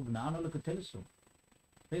 ప్రవచనాలు జ్ఞానులకు తెలుసు.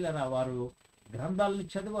 పిల్లరా, వారు గ్రంథాలని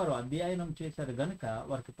చదివారు, అధ్యయనం చేశారు గనుక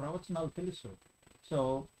వారికి ప్రవచనాలు తెలుసు. సో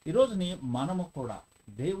ఈరోజుని మనము కూడా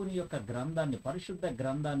దేవుని యొక్క గ్రంథాన్ని, పరిశుద్ధ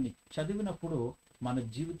గ్రంథాన్ని చదివినప్పుడు మన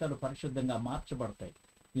జీవితాలు పరిశుద్ధంగా మార్చబడతాయి.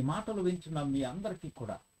 ఈ మాటలు వింటున్న మీ అందరికీ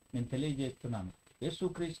కూడా నేను తెలియజేస్తున్నాను,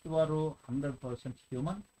 యేసుక్రీస్తు వారు 100%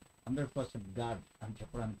 హ్యూమన్, 100% గాడ్ అని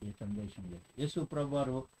చెప్పడానికి ఏ సందేశం లేదు. యేసు ప్రభు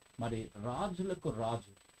వారు మరి రాజులకు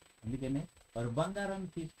రాజు. అందుకనే వారు బంగారాన్ని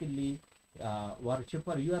తీసుకెళ్ళి వారు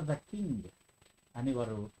చెప్పారు, యు ఆర్ ద కింగ్ అని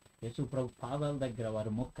వారు యేసు ప్రభు పాదాల దగ్గర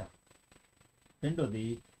వారు మొక్కారు. రెండోది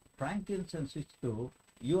ఫ్రాంకిన్సెన్స్ ఇస్తూ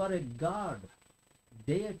యు ఆర్ ఎ గాడ్,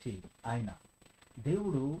 డెయిటీ, ఆయన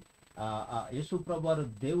దేవుడు. యేసు ప్రభు వారు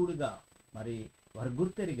దేవుడిగా మరి వారు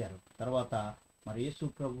గుర్తెరిగారు. తర్వాత మరి యేసు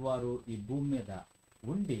ప్రభు వారు ఈ భూమి మీద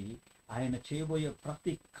ఉండి ఆయన చేయబోయే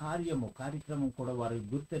ప్రతి కార్యక్రమం కూడా వారు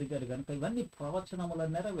గుర్తెరిగారు కనుక ఇవన్నీ ప్రవచనముల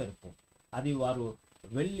నెరవేర్పు. అది వారు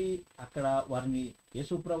వెళ్ళి అక్కడ వారిని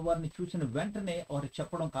యేసుప్రభు వారిని చూసిన వెంటనే వారు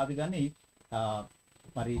చెప్పడం కాదు, కానీ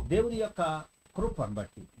మరి దేవుని యొక్క కృపను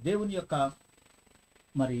బట్టి, దేవుని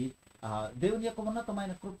యొక్క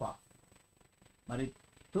ఉన్నతమైన కృప, మరి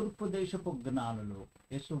తూర్పు దేశపు జ్ఞానులు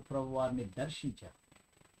యేసుప్రభు వారిని దర్శించారు.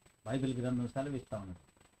 బైబిల్ గ్రంథం సెలవిస్తా ఉన్నది.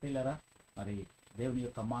 పిల్లరా, మరి దేవుని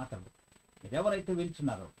యొక్క మాటలు మీరు ఎవరైతే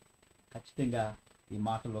వింటున్నారో ఖచ్చితంగా ఈ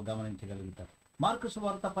మాటలో గమనించగలుగుతారు. మార్కు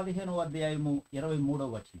సువార్త 15వ అధ్యాయము 23వ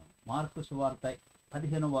వచనం. మార్కు సువార్త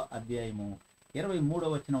 15వ అధ్యాయము 23వ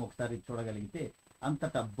వచనం ఒకసారి చూడగలిగితే,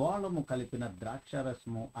 అంతటా బోళము కలిపిన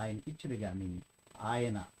ద్రాక్షారసము ఆయనకిచ్చుడు గాని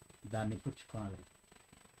ఆయన దాన్ని పుచ్చుకోవాలి.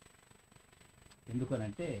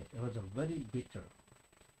 ఎందుకనంటే it was a very bitter.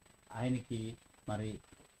 ఆయనకి మరి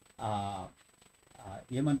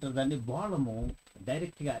ఏమంటారు దాన్ని, బోళము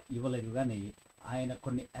డైరెక్ట్గా ఇవ్వలేదు, కానీ ఆయన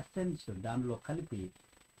కొన్ని ఎసెన్స్ దానిలో కలిపి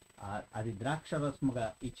అది ద్రాక్షరసముగా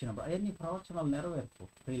ఇచ్చినప్పుడు అవన్నీ ప్రవచనాలు నెరవేర్పు.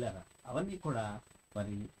 ప్రియులారా, అవన్నీ కూడా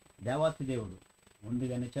మరి దేవాతి దేవుడు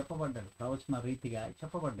ముందుగానే చెప్పబడ్డాడు, ప్రవచన రీతిగా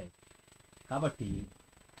చెప్పబడ్డాయి. కాబట్టి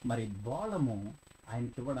మరి బోళము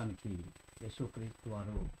ఆయనకి ఇవ్వడానికి యేసుక్రీస్తు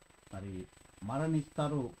వారు మరి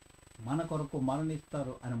మరణిస్తారు, మన కొరకు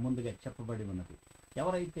మరణిస్తారు అని ముందుగా చెప్పబడి ఉన్నది.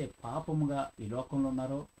 ఎవరైతే పాపముగా ఈ లోకంలో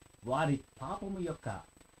ఉన్నారో వారి పాపము యొక్క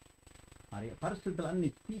మరి పరిస్థితులన్నీ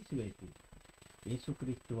తీసివేసి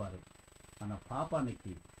యేసుక్రీస్తు వారు మన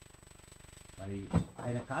పాపానికి మరి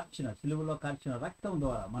ఆయన సిలువలో కార్చిన రక్తం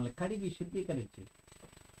ద్వారా మనల్ని కడిగి శుద్ధీకరించి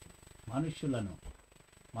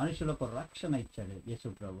మనుషులకు రక్షణ ఇచ్చాడు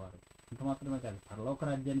యేసుప్రభు వారు. ఇంత మాత్రమే కాదు, పరలోక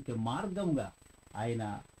రాజ్యానికి మార్గంగా ఆయన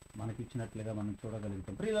మనకిచ్చినట్లుగా మనం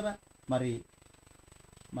చూడగలుగుతాం. ప్రియులారా,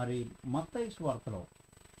 మరి మత్తయి సువార్తలో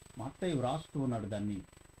మత్తయి వ్రాస్తూ ఉన్నాడు దాన్ని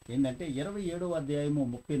ఏంటంటే 27వ అధ్యాయము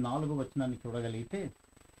 34వ వచనాన్ని చూడగలిగితే,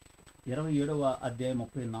 27వ అధ్యాయం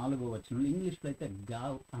 34వ వచనం ఇంగ్లీష్లో అయితే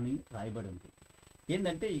గావ్ అని రాయబడి ఉంది.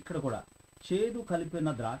 ఏంటంటే ఇక్కడ కూడా చేదు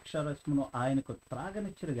కలిపిన ద్రాక్షారసమును ఆయనకు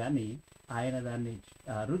త్రాగనిచ్చారు, కానీ ఆయన దాన్ని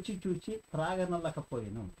రుచి చూచి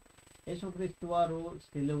త్రాగనలేకపోయాను. యేసుక్రీస్తు వారు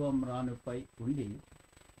సిలువ మ్రానుపై ఉండి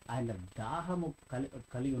ఆయన దాహము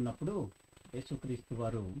కలిగి ఉన్నప్పుడు యేసుక్రీస్తు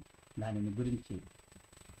వారు దానిని గురించి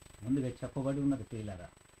ముందుగా చెప్పబడి ఉన్నది. ప్రియులారా,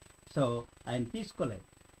 సో ఆయన తీసుకోలేదు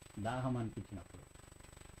దాహం అనిపించినప్పుడు.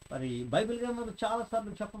 మరి బైబిల్ గ్రంథంలో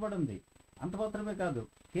చాలాసార్లు చెప్పబడింది. అంత మాత్రమే కాదు,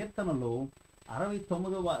 కీర్తనలో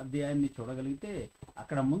 69వ అధ్యాయాన్ని చూడగలిగితే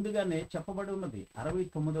అక్కడ ముందుగానే చెప్పబడి ఉన్నది.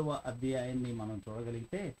 69వ అధ్యాయాన్ని మనం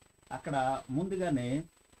చూడగలిగితే అక్కడ ముందుగానే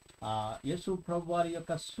యేసు ప్రభు వారి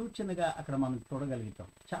యొక్క సూచనగా అక్కడ మనం చూడగలుగుతాం.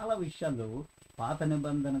 చాలా విషయాలు పాత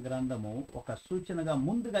నిబంధన గ్రంథము ఒక సూచనగా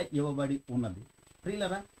ముందుగా ఇవ్వబడి ఉన్నది.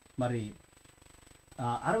 ప్రియులరా, మరి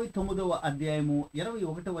 69వ అధ్యాయము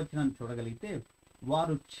 21వ వచనాన్ని చూడగలిగితే,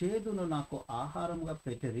 వారు చేదును నాకు ఆహారంగా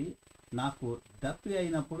పెట్టిరి, నాకు దప్పి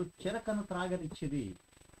అయినప్పుడు చిరకను త్రాగనిచ్చిరి.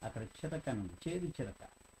 అక్కడ చిరకను, చేదు చిరక.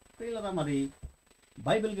 ప్రియులరా, మరి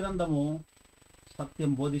బైబిల్ గ్రంథము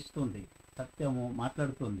సత్యం బోధిస్తుంది, సత్యము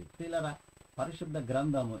మాట్లాడుతుంది. ప్రియులరా, పరిశుద్ధ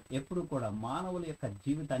గ్రంథము ఎప్పుడు కూడా మానవుల యొక్క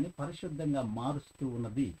జీవితాన్ని పరిశుద్ధంగా మారుస్తూ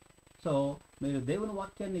ఉన్నది. సో మీరు దేవుని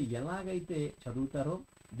వాక్యాన్ని ఎలాగైతే చదువుతారో,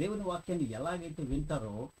 దేవుని వాక్యాన్ని ఎలాగైతే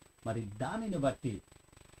వింటారో, మరి దానిని బట్టి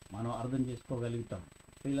మనం అర్థం చేసుకోగలుగుతాం.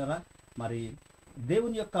 ప్రియులరా, మరి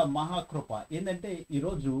దేవుని యొక్క మహాకృప ఏంటంటే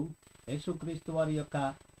ఈరోజు యేసుక్రీస్తు వారి యొక్క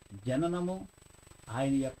జననము,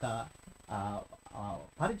 ఆయన యొక్క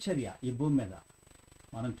పరిచర్య ఈ భూమి మీద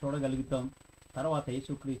మనం చూడగలుగుతాం. తర్వాత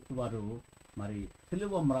యేసుక్రీస్తు వారు మరి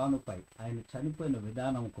సిలువ మ్రానుపై ఆయన చనిపోయిన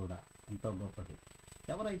విధానం కూడా ఎంతో గొప్పది.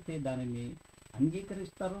 ఎవరైతే దానిని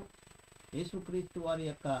అంగీకరిస్తారో, యేసుక్రీస్తు వారి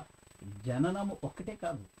యొక్క జననము ఒక్కటే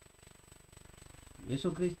కాదు,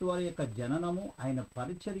 యేసుక్రీస్తు వారి యొక్క జననము, ఆయన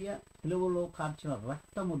పరిచర్య, సిలువలో కార్చిన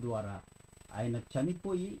రక్తము ద్వారా ఆయన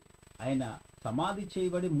చనిపోయి ఆయన సమాధి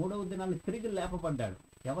చేయబడి 3వ దినాన్ని తిరిగి లేపబడ్డాడు.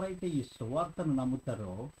 ఎవరైతే ఈ సువార్తను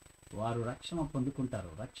నమ్ముతారో వారు రక్షణ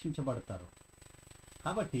పొందుకుంటారు, రక్షించబడతారు.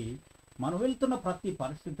 కాబట్టి మనం వెళ్తున్న ప్రతి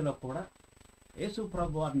పరిస్థితిలో కూడా యేసు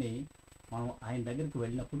ప్రభు వారిని మనం ఆయన దగ్గరికి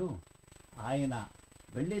వెళ్ళినప్పుడు ఆయన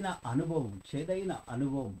వెళ్ళిన అనుభవం, చేదైన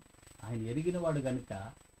అనుభవం ఆయన ఎరిగినవాడు కనుక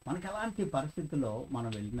మనకు ఎలాంటి పరిస్థితుల్లో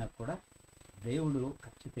మనం వెళ్ళినా కూడా దేవుడు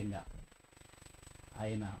ఖచ్చితంగా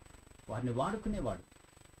ఆయన వారిని వాడుకునేవాడు.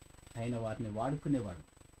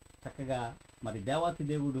 చక్కగా మరి దేవాతి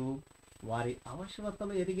దేవుడు వారి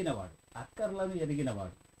అవసరతలు ఎరిగినవాడు, అక్కర్లను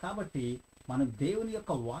ఎరిగినవాడు. కాబట్టి మనం దేవుని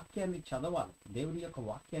యొక్క వాక్యాన్ని చదవాలి, దేవుని యొక్క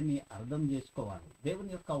వాక్యాన్ని అర్థం చేసుకోవాలి.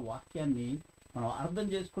 దేవుని యొక్క వాక్యాన్ని మనం అర్థం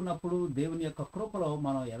చేసుకున్నప్పుడు దేవుని యొక్క కృపలో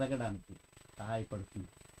మనం ఎదగడానికి సహాయపడుతుంది.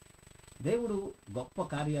 దేవుడు గొప్ప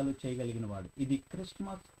కార్యాలు చేయగలిగిన వాడు. ఇది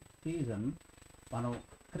క్రిస్మస్ సీజన్. మనం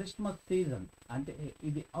క్రిస్మస్ సీజన్ అంటే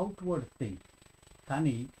ఇది అవుట్వర్డ్ థింగ్.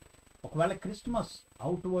 కానీ ఒకవేళ క్రిస్మస్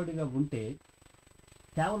అవుట్వర్డ్గా ఉంటే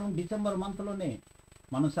కేవలం డిసెంబర్ మంత్లోనే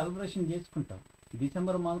మనం సెలబ్రేషన్ చేసుకుంటాం.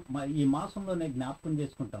 డిసెంబర్ ఈ మాసంలోనే జ్ఞాపకం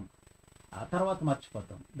చేసుకుంటాం, ఆ తర్వాత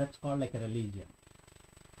మర్చిపోతాం. That's called like a religion.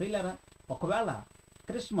 ప్రియులారా, ఒకవేళ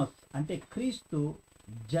క్రిస్మస్ అంటే క్రీస్తు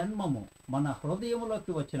జన్మము మన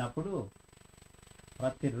హృదయంలోకి వచ్చినప్పుడు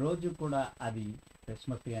ప్రతిరోజు కూడా అది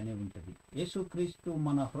క్రిస్మస్గానే ఉంటుంది. యేసుక్రీస్తు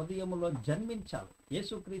మన హృదయములో జన్మించాలి.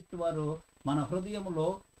 యేసుక్రీస్తు వారు మన హృదయములో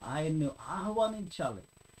ఆయన్ని ఆహ్వానించాలి.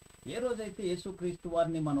 ఏ రోజైతే యేసుక్రీస్తు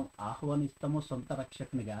వారిని మనం ఆహ్వానిస్తామో సొంత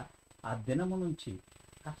రక్షకునిగా, ఆ దినము నుంచి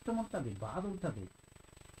కష్టం ఉంటుంది, బాధ ఉంటుంది.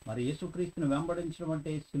 మరి యేసుక్రీస్తుని వెంబడించడం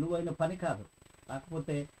అంటే సులువైన పని కాదు.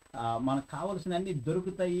 కాకపోతే మనకు కావలసిన అన్నీ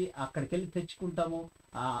దొరుకుతాయి, అక్కడికి వెళ్ళి తెచ్చుకుంటాము,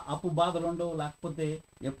 అప్పు బాధలు ఉండవు, లేకపోతే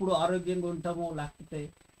ఎప్పుడు ఆరోగ్యంగా ఉంటాము, లేకపోతే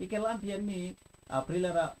ఇక ఇలాంటివన్నీ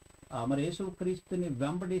ప్రియులరా మరి యేసుక్రీస్తుని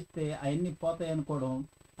వెంబడిస్తే అవన్నీ పోతాయి అనుకోవడం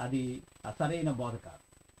అది సరైన బోధ కాదు.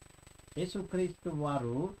 యేసుక్రీస్తు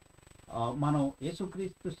వారు మనం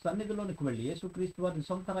యేసుక్రీస్తు సన్నిధిలోనికి వెళ్ళి యేసుక్రీస్తు వారిని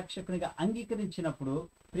సొంత రక్షకునిగా అంగీకరించినప్పుడు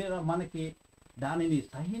ప్రియులరా మనకి దానిని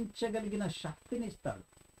సహించగలిగిన శక్తిని ఇస్తాడు.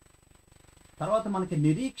 తర్వాత మనకి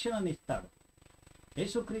నిరీక్షణని ఇస్తాడు.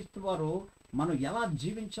 యేసుక్రీస్తు వారు మనం ఎలా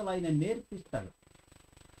జీవించాలో ఆయన నేర్పిస్తాడు.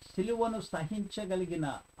 సిలువను సహించగలిగిన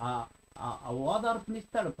ఆ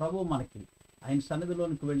ఓదార్పునిస్తాడు ప్రభువు మనకి. ఆయన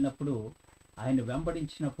సన్నిధిలోనికి వెళ్ళినప్పుడు, ఆయన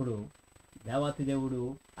వెంబడించినప్పుడు దేవాతి దేవుడు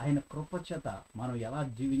ఆయన కృపచేత మనం ఎలా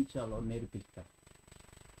జీవించాలో నేర్పిస్తాడు.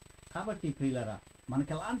 కాబట్టి ప్రియులరా,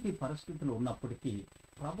 మనకి ఎలాంటి పరిస్థితులు ఉన్నప్పటికీ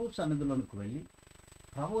ప్రభు సన్నిధిలోనికి వెళ్ళి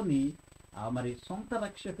ప్రభుని మరి సొంత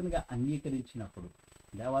రక్షకునిగా అంగీకరించినప్పుడు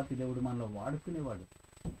దేవాతి దేవుడు మనలో వాడుకునేవాడు.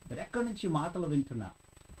 మీరు ఎక్కడి నుంచి మాటలు వింటున్నా,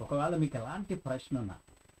 ఒకవేళ మీకు ఎలాంటి ప్రశ్న ఉన్నా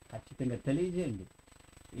ఖచ్చితంగా తెలియజేయండి.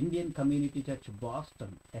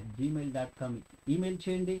 Indiancommunitychurchboston@gmail.com ఈమెయిల్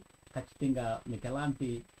చేయండి. ఖచ్చితంగా మీకు ఎలాంటి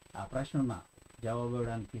ప్రశ్న ఉన్నా జవాబు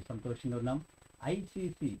ఇవ్వడానికి సంతోషంగా ఉన్నాం.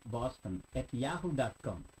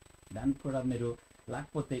 ICCBoston@yahoo.com దానికి కూడా మీరు,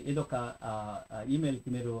 లేకపోతే ఏదో ఒక ఈమెయిల్కి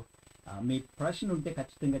మీరు మీ ప్రశ్న ఉంటే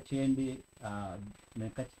ఖచ్చితంగా చేయండి.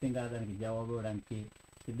 మేము ఖచ్చితంగా దానికి జవాబు ఇవ్వడానికి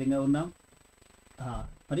సిద్ధంగా ఉన్నాం.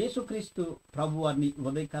 మరి యేసుక్రీస్తు ప్రభు వారిని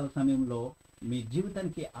ఉదయకాల సమయంలో మీ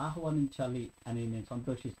జీవితానికి ఆహ్వానించాలి అని నేను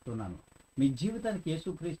సంతోషిస్తున్నాను. మీ జీవితానికి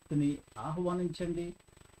యేసుక్రీస్తుని ఆహ్వానించండి.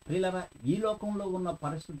 ప్రియులారా, ఈ లోకంలో ఉన్న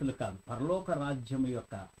పరిస్థితులు కాదు, పరలోక రాజ్యం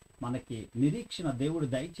యొక్క మనకి నిరీక్షణ దేవుడు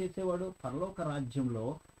దయచేసేవాడు. పరలోక రాజ్యంలో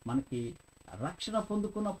మనకి రక్షణ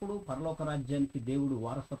పొందుకున్నప్పుడు పరలోక రాజ్యానికి దేవుడు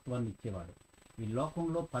వారసత్వాన్ని ఇచ్చేవాడు. ఈ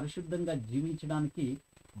లోకంలో పరిశుద్ధంగా జీవించడానికి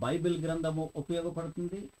బైబిల్ గ్రంథము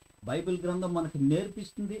ఉపయోగపడుతుంది. బైబిల్ గ్రంథం మనకి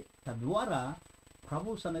నేర్పిస్తుంది. తద్వారా ప్రభు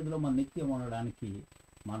సన్నిధిలో మన నిత్యం ఉండడానికి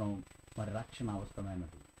మనం మరి రక్షణ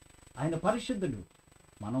అవసరమైనది. ఆయన పరిశుద్ధుడు,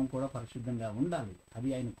 మనం కూడా పరిశుద్ధంగా ఉండాలి. అది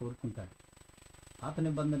ఆయన కోరుకుంటాడు. పాత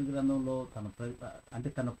నిబంధన గ్రంథంలో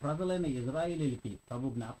తన ప్రజలైన ఇజ్రాయేలీలకి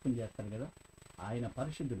ప్రభు జ్ఞాపకం చేస్తాడు కదా, ఆయన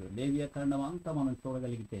పరిశుద్ధుడు. లేవియాకాండం అంతా మనం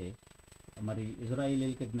చూడగలిగితే మరి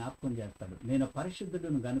ఇజ్రాయేలీలకి జ్ఞాపకం చేస్తాడు, నేను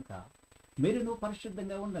పరిశుద్ధుడును గనుక మీరు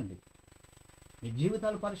పరిశుద్ధంగా ఉండండి. మీ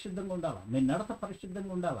జీవితాలు పరిశుద్ధంగా ఉండాలా, మీ నడత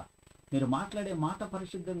పరిశుద్ధంగా ఉండాలా, మీరు మాట్లాడే మాట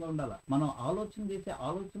పరిశుద్ధంగా ఉండాలా, మనం ఆలోచన చేసే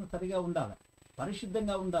ఆలోచన సరిగా ఉండాలి,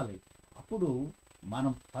 పరిశుద్ధంగా ఉండాలి. అప్పుడు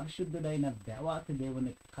మనం పరిశుద్ధుడైన దేవాతి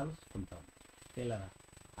దేవుని కలుసుకుంటాం. తెలరా,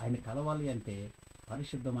 ఆయన కలవాలి అంటే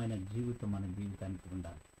పరిశుద్ధమైన జీవితం మన జీవితానికి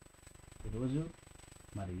ఉండాలి. ఈరోజు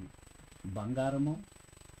మరి బంగారము,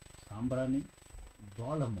 సాంబ్రాణి,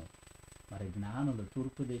 దోళము, మరి జ్ఞానులు,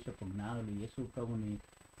 తూర్పు దేశపు జ్ఞానులు యేసు ప్రభుని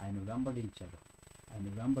ఆయన వెంబడించారు. ఆయన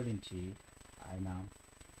వెంబడించి ఆయన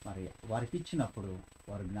మరి వారికి ఇచ్చినప్పుడు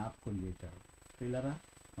వారు జ్ఞాపకం చేశారు. పిల్లరా,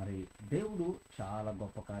 మరి దేవుడు చాలా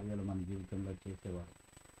గొప్ప కార్యాలు మన జీవితంలో చేసేవారు.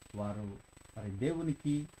 వారు మరి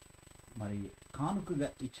దేవునికి మరి కానుకగా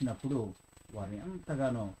ఇచ్చినప్పుడు వారు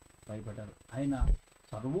ఎంతగానో భయపడ్డారు. ఆయన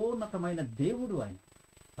సర్వోన్నతమైన దేవుడు, ఆయన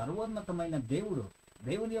సర్వోన్నతమైన దేవుడు.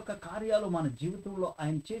 దేవుని యొక్క కార్యాలు మన జీవితంలో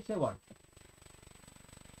ఆయన చేసేవాడు.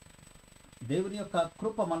 దేవుని యొక్క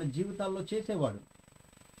కృప మన జీవితాల్లో చేసేవాడు.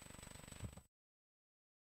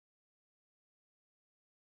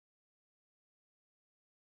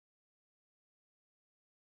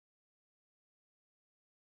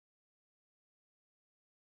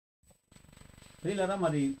 ప్రియులారా,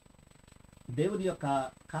 మరి దేవుని యొక్క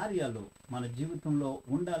కార్యాలు మన జీవితంలో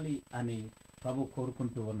ఉండాలి అని ప్రభు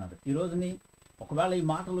కోరుకుంటూ ఉన్నాడు. ఈ రోజుని ఒకవేళ ఈ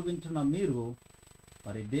మాటలు వింటున్న మీరు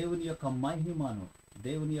మరి దేవుని యొక్క మహిమను,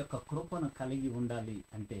 దేవుని యొక్క కృపను కలిగి ఉండాలి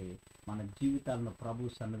అంటే మన జీవితాలను ప్రభు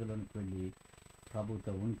సన్నిధిలోనికి వెళ్ళి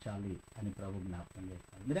ప్రభుతో ఉంచాలి అని ప్రభు జ్ఞాపకం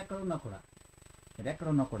చేస్తాడు. మీరు ఎక్కడ ఉన్నా కూడా మీరు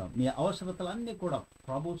ఎక్కడున్నా కూడా మీ అవసరతలన్నీ కూడా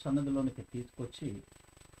ప్రభు సన్నిధిలోనికి తీసుకొచ్చి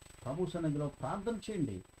ప్రభు సన్నిధిలో ప్రార్థన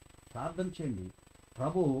చేయండి.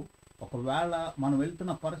 ప్రభు ఒకవేళ మనం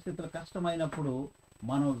వెళ్తున్న పరిస్థితులు కష్టమైనప్పుడు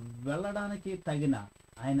మనం వెళ్ళడానికి తగిన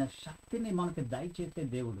ఆయన శక్తిని మనకి దయచేసే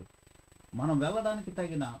దేవుడు, మనం వెళ్ళడానికి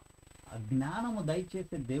తగిన జ్ఞానము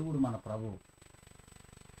దయచేసే దేవుడు మన ప్రభు.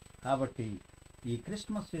 కాబట్టి ఈ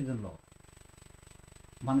క్రిస్మస్ సీజన్లో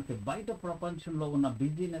మనకి బయట ప్రపంచంలో ఉన్న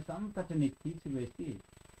బిజీనెస్ అంతటిని తీసివేసి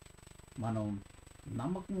మనం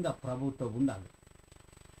నమ్మకంగా ప్రభుతో ఉండాలి.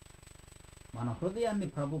 మన హృదయాన్ని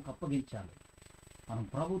ప్రభుకు అప్పగించాలి. మనం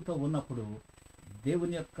ప్రభుతో ఉన్నప్పుడు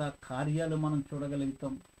దేవుని యొక్క కార్యాలు మనం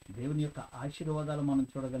చూడగలుగుతాం, దేవుని యొక్క ఆశీర్వాదాలు మనం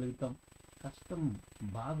చూడగలుగుతాం. కష్టం,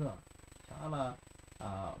 బాధ, చాలా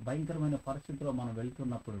భయంకరమైన పరిస్థితిలో మనం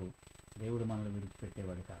వెళ్తున్నప్పుడు దేవుడు మనల్ని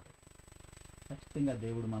విడిచిపెట్టేవాడు కాదు. ఖచ్చితంగా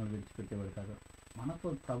దేవుడు మనల్ని విడిచిపెట్టేవాడు కాదు. మనతో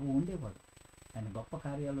ప్రభు ఉండేవాడు. ఆయన గొప్ప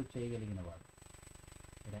కార్యాలు చేయగలిగిన వాడు.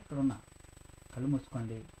 మీరు ఎక్కడున్నా కళ్ళు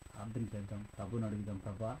మూసుకోండి, ప్రార్థన చేద్దాం, ప్రభుని అడుగుదాం.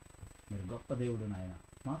 ప్రభా, మీరు గొప్ప దేవుడు నాయన.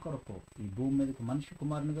 మా కొరకు ఈ భూమి మీదకి మనిషి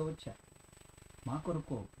కుమారునిగా వచ్చారు. మా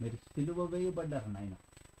కొరకు మీరు సిలువ వేయబడ్డారు నాయన.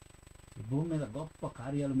 ఈ భూమి మీద గొప్ప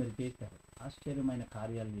కార్యాలు మీరు చేశారు, ఆశ్చర్యమైన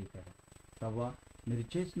కార్యాలు చేశారు. ప్రభా, మీరు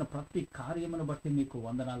చేసిన ప్రతి కార్యమును బట్టి మీకు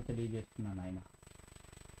వందనాలు తెలియజేస్తున్నాను ఆయన.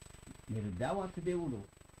 మీరు దేవాతి దేవుడు.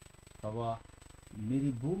 ప్రభా, మీరు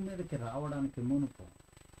ఈ భూమి మీదకి రావడానికి మునుపు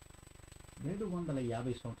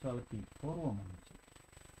 750 సంవత్సరాలకి పూర్వం నుంచి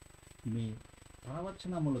మీ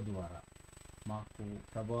ప్రవచనముల ద్వారా మాకు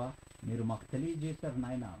ప్రభా మీరు మాకు తెలియజేశారు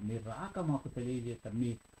నాయన. మీరు రాక మాకు తెలియజేశారు.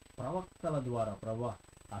 మీ ప్రవక్తల ద్వారా ప్రభా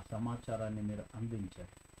ఆ సమాచారాన్ని మీరు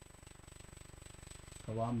అందించారు.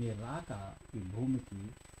 ప్రభా, మీరు రాక ఈ భూమికి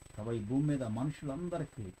ప్రభా ఈ భూమి మీద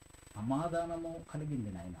మనుషులందరికీ సమాధానము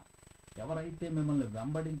కలిగింది నాయన. ఎవరైతే మిమ్మల్ని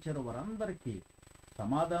వెంబడించారో వారందరికీ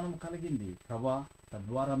సమాధానం కలిగింది ప్రభా.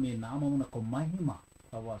 తద్వారా మీ నామమునకు మహిమ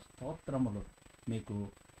ప్రభా, స్తోత్రములు మీకు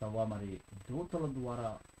ప్రభా మరి దూతల ద్వారా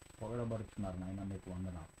పొగడబడుచున్నారు నాయన. మీకు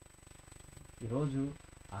వందనాలు. ఈరోజు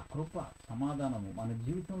ఆ కృప సమాధానము మన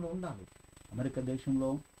జీవితంలో ఉండాలి. అమెరికా దేశంలో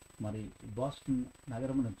మరి బోస్టన్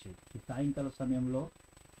నగరం నుంచి ఈ సాయంకాల సమయంలో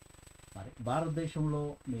మరి భారతదేశంలో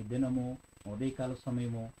మీ దినము ఉదయకాల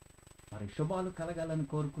సమయము మరి శుభాలు కలగాలని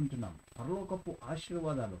కోరుకుంటున్నాం. పరలోకపు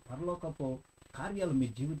ఆశీర్వాదాలు, పరలోకపు కార్యాలు మీ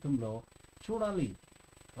జీవితంలో చూడాలి.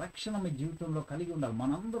 రక్షణ మీ జీవితంలో కలిగి ఉండాలి.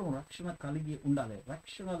 మనందరం రక్షణ కలిగి ఉండాలి.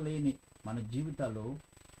 రక్షణ లేని మన జీవితాలు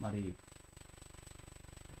మరి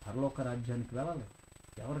పరలోక రాజ్యానికి వెళ్ళాలి.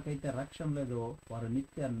 ఎవరికైతే రక్షణ లేదో వారు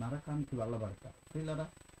నిత్య నరకానికి వెళ్ళబడతారు. పిల్లరా,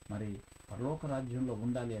 మరి పరలోక రాజ్యంలో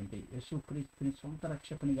ఉండాలి అంటే యేసుక్రీస్తుని సొంత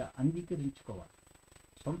రక్షకునిగా అంగీకరించుకోవాలి.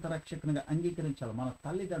 సొంత రక్షకునిగా అంగీకరించాలి. మన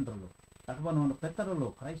తల్లిదండ్రులు అటువంటి మన పితరులు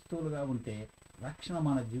క్రైస్తవులుగా ఉంటే రక్షణ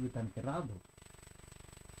మన జీవితానికి రాదు.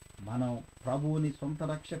 మనం ప్రభువుని సొంత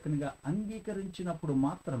రక్షకునిగా అంగీకరించినప్పుడు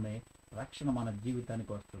మాత్రమే రక్షణ మన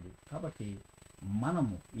జీవితానికి వస్తుంది. కాబట్టి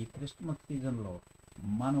మనము ఈ క్రిస్మస్ సీజన్లో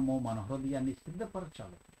మనము మన హృదయాన్ని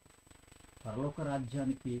సిద్ధపరచాలి. పరలోక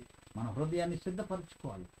రాజ్యానికి మన హృదయాన్ని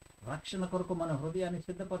సిద్ధపరచుకోవాలి. రక్షణ కొరకు మన హృదయాన్ని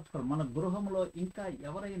సిద్ధపరచుకోవాలి. మన గృహంలో ఇంకా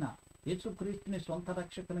ఎవరైనా యేసుక్రీస్తుని సొంత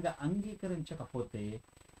రక్షకునిగా అంగీకరించకపోతే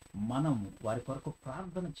మనము వారి కొరకు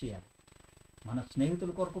ప్రార్థన చేయాలి. మన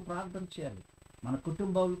స్నేహితుల కొరకు ప్రార్థన చేయాలి. మన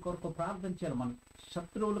కుటుంబాల కొరకు ప్రార్థన చేయాలి. మన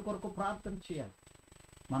శత్రువుల కొరకు ప్రార్థన చేయాలి.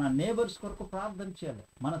 మన నేబర్స్ కొరకు ప్రార్థన చేయాలి.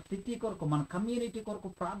 మన సిటీ కొరకు, మన కమ్యూనిటీ కొరకు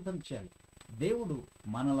ప్రార్థన చేయాలి. దేవుడు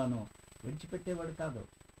మనలను విడిచిపెట్టేవాడు కాదు.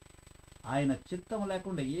 ఆయన చిత్తం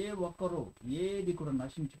లేకుండా ఏ ఒక్కరూ ఏది కూడా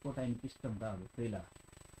నశించిపోతే ఆయనకి ఇష్టం కాదు ప్రియులారా.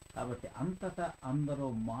 కాబట్టి అంతటా అందరూ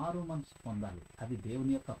మారు మనసు పొందాలి. అది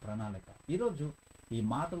దేవుని యొక్క ప్రణాళిక. ఈరోజు ఈ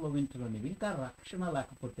మాటలు వింటున్న నీవు ఇంకా రక్షణ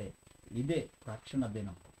లేకపోతే ఇదే రక్షణ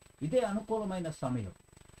దినం, ఇదే అనుకూలమైన సమయం.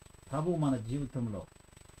 ప్రభు మన జీవితంలో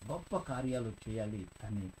గొప్ప కార్యాలు చేయాలి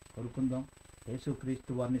అని కోరుకుందాం.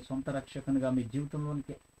 యేసుక్రీస్తు వారిని సొంత రక్షకునిగా మీ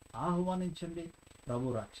జీవితంలోనికి ఆహ్వానించండి.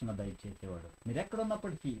 ప్రభు రక్షణ దయచేసేవాడు. మీరు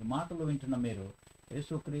ఎక్కడున్నప్పటికీ మాటలు వింటున్న మీరు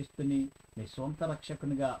యేసుక్రీస్తుని మీ సొంత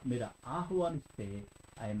రక్షకునిగా మీరు ఆహ్వానిస్తే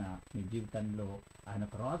ఆయన మీ జీవితంలో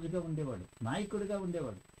ఆయనకు రాజుగా ఉండేవాడు, నాయకుడిగా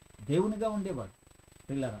ఉండేవాడు, దేవునిగా ఉండేవాడు.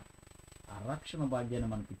 పిల్లరా, ఆ రక్షణ భాగ్యాన్ని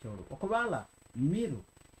మనకి ఇచ్చేవాడు. ఒకవేళ మీరు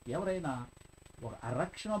ఎవరైనా ఆ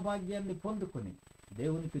రక్షణ భాగ్యాన్ని పొందుకొని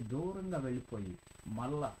దేవునికి దూరంగా వెళ్ళిపోయి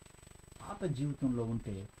మళ్ళా పాత జీవితంలో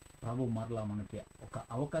ఉంటే ప్రభు మరలా మనకి ఒక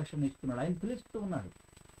అవకాశం ఇస్తున్నాడు. ఆయన పిలుస్తూ ఉన్నాడు.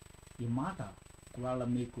 ఈ మాట వాళ్ళ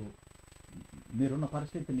మీరున్న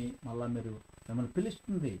పరిస్థితిని మళ్ళా మిమ్మల్ని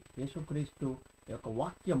పిలుస్తుంది. యేసుక్రీస్తు యొక్క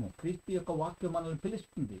వాక్యము, క్రీస్తు యొక్క వాక్యం మనల్ని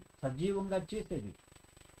పిలుస్తుంది, సజీవంగా చేసేది.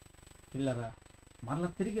 పిల్లరా, మరలా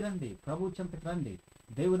తిరిగి రండి, ప్రభు చెంతకు రండి,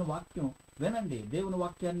 దేవుని వాక్యం వినండి, దేవుని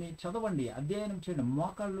వాక్యాన్ని చదవండి, అధ్యయనం చేయండి,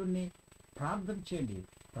 మోకాళ్ళుని ప్రార్థన చేయండి.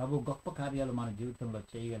 ప్రభు గొప్ప కార్యాలు మన జీవితంలో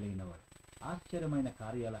చేయగలిగినవాడు, ఆశ్చర్యమైన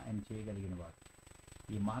కార్యాలు ఆయన చేయగలిగినవాడు.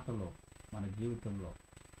 ఈ మాటలో మన జీవితంలో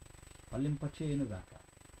ఫలింపచేయునుగాక.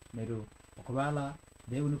 మీరు ఒకవేళ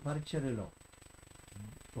దేవుని పరిచర్యలో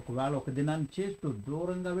ఒకవేళ ఒక దినాన్ని చేస్తూ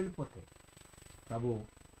దూరంగా వెళ్ళిపోతే ప్రభు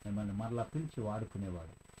మిమ్మల్ని మరలా పిలిచి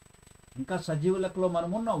వాడుకునేవాడు. ఇంకా సజీవ లెక్కలో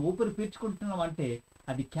మనమున్నాం, ఊపిరి పీల్చుకుంటున్నాం అంటే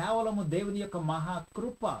అది కేవలము దేవుని యొక్క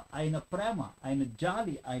మహాకృప, ఆయన ప్రేమ, ఆయన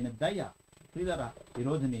జాలి, ఆయన దయ. ప్రియులారా, ఈ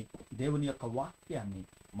రోజుని దేవుని యొక్క వాక్యాన్ని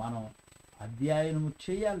మనం అధ్యయనం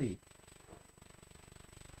చేయాలి.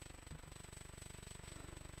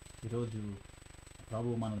 ఈరోజు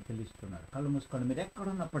ప్రభు మనం తెలుస్తున్నాడు. కళ్ళు మూసుకోండి, మీరు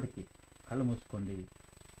ఎక్కడున్నప్పటికీ కళ్ళు మూసుకోండి.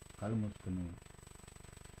 కళ్ళు మూసుకుని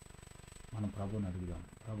మనం ప్రభుని అడుగుదాం.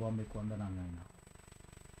 ప్రభా, మీకు వందనాలు నాయనా.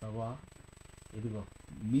 ప్రభా, ఇదిగో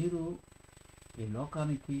మీరు ఈ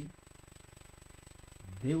లోకానికి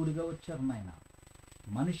దేవుడిగా వచ్చారు నాయన,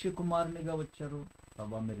 మనిషి కుమారునిగా వచ్చారు.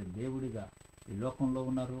 ప్రభా, మీరు దేవుడిగా ఈ లోకంలో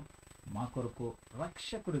ఉన్నారు, మా కొరకు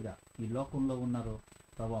రక్షకుడిగా ఈ లోకంలో ఉన్నారు.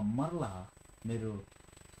 ప్రభా, మరలా మీరు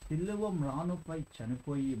సిలువ మ్రానుపై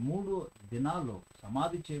చనిపోయి 3 దినాలు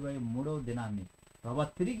సమాధి చేయబోయే 3వ దినాన్ని ప్రభా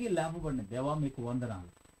తిరిగి లేపబడిన దేవా మీకు వందనాలు.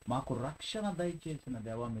 మాకు రక్షణ దయచేసిన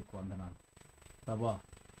దేవా మీకు వందనాలు. ప్రభా,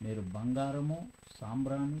 మీరు బంగారము,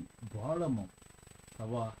 సాంబ్రాణి, బోళము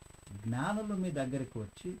ప్రభా జ్ఞానులు మీ దగ్గరికి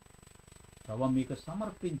వచ్చి ప్రభా మీకు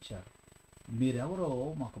సమర్పించారు. మీరెవరో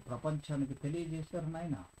మాకు ప్రపంచానికి తెలియజేశారు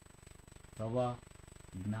నాయన. ప్రభా,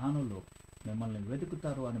 జ్ఞానులు మిమ్మల్ని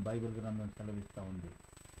వెతుకుతారు అని బైబిల్ గ్రంథం సెలవిస్తూ ఉంది.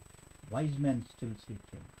 Wise men still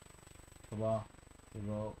seeking. ప్రభా,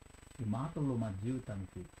 ఇగో ఈ మాటలు మా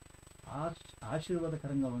జీవితానికి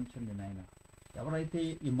ఆశీర్వాదకరంగా ఉంచండి నాయన. ఎవరైతే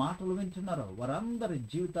ఈ మాటలు వింటున్నారో వారందరి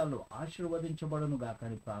జీవితాల్లో ఆశీర్వదించబడును గాక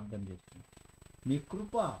అని ప్రార్థన చేస్తుంది. మీ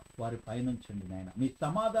కృప వారి పైనుంచండి నాయన, మీ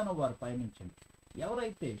సమాధానం వారి పైనుంచండి.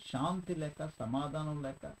 ఎవరైతే శాంతి లేక సమాధానం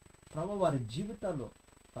లేక ప్రభు వారి జీవితాల్లో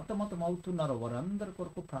సతమతం అవుతున్నారో వారందరి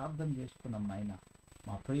కొరకు ప్రార్థన చేస్తున్నాం నాయన.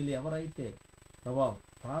 మా ప్రియులు ఎవరైతే ప్రభా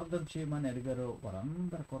ప్రార్థన చేయమని అడిగారో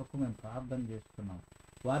వారందరి కొరకు మేము ప్రార్థన చేస్తున్నాం.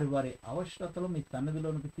 వారి వారి అవసరతలు మీ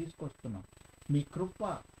సన్నిధిలోనికి తీసుకొస్తున్నాం. మీ కృప,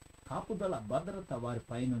 కాపుదల, భద్రత వారి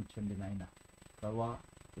పైనుంచండి నాయన. ప్రభా,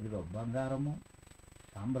 ఇదిగో బంగారము,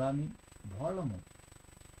 సాంబ్రాణి, బోళము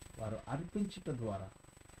వారు అర్పించుట ద్వారా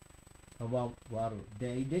ప్రభా వారు they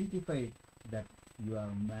identified that you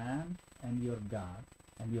are man and your God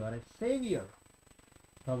and you are a saviour.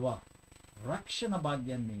 ప్రభా, రక్షణ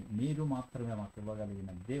భాగ్యాన్ని మీరు మాత్రమే మాకు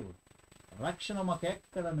ఇవ్వగలిగిన దేవుడు. రక్షణ మాకు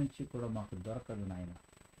ఎక్కడ నుంచి కూడా మాకు దొరకదు నాయన.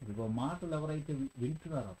 ఇదిగో మాటలు ఎవరైతే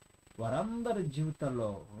వింటున్నారో వారందరి జీవితాల్లో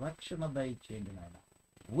రక్షణ దయచేయండి నాయన,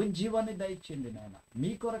 ఉజ్జీవాన్ని దయచేయండి నాయన.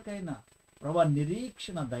 మీ కొరకైనా ప్రభా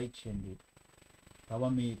నిరీక్షణ దయచేయండి. ప్రభా,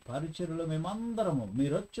 మీ పరిచర్యలో మేమందరము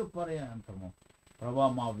మీరొచ్చు పర్యంతము ప్రభా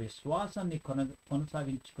మా విశ్వాసాన్ని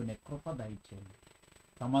కొనసాగించుకునే కృప దయచేయండి.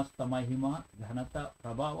 సమస్త మహిమ, ఘనత,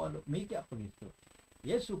 ప్రభావాలు మీకే అప్పగిస్తూ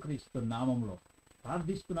యేసుక్రీస్తు నామంలో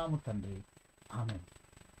ప్రార్థిస్తున్నాము తండ్రి. ఆమేన్.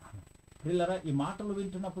 ఆమేన్. ప్రియులారా, ఈ మాటలు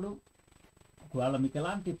వింటున్నప్పుడు ఒకవేళ మీకు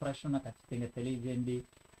ఎలాంటి ప్రశ్న ఖచ్చితంగా తెలియజేయండి.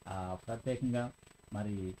 ప్రత్యేకంగా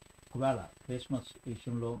మరి ఒకవేళ క్రిస్మస్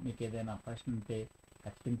విషయంలో మీకు ఏదైనా ప్రశ్న ఉంటే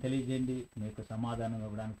ఖచ్చితంగా తెలియజేయండి. మీకు సమాధానం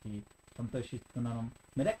ఇవ్వడానికి సంతోషిస్తున్నాను.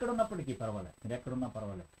 మీరు ఎక్కడున్నప్పటికీ పర్వాలేదు, మీరు ఎక్కడున్నా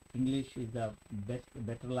పర్వాలేదు. English is the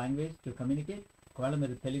better language to communicate. ఒకవేళ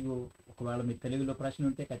మీరు ఒకవేళ మీకు తెలుగులో ప్రశ్న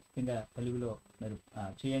ఉంటే ఖచ్చితంగా తెలుగులో మీరు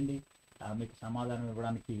చేయండి. మీకు సమాధానం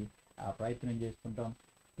ఇవ్వడానికి ప్రయత్నం చేసుకుంటాం.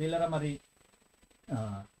 పిల్లరా, మరి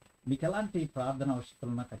మీకు ఎలాంటి ప్రార్థన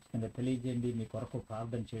అవసరతలున్నా ఖచ్చితంగా తెలియజేయండి. మీ కొరకు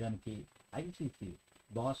ప్రార్థన చేయడానికి ICC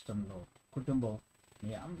బోస్టన్లో కుటుంబం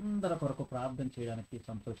మీ అందరి కొరకు ప్రార్థన చేయడానికి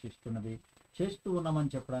సంతోషిస్తున్నది, చేస్తూ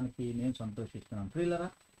ఉన్నామని చెప్పడానికి నేను సంతోషిస్తున్నాను. ప్రియులరా,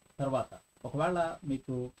 తర్వాత ఒకవేళ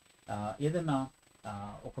మీకు ఏదైనా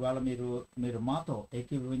ఒకవేళ మీరు మాతో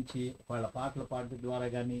ఏకీభవించి ఒకవేళ పాటలు పాడడం ద్వారా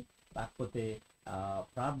కానీ లేకపోతే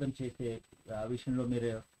ప్రార్థన చేసే విషయంలో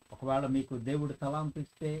మీరు ఒకవేళ మీకు దేవుడు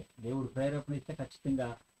తలాంపిస్తే, దేవుడు ప్రేరేపణ ఇస్తే ఖచ్చితంగా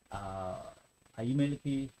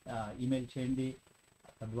ఈమెయిల్కి ఈమెయిల్ చేయండి.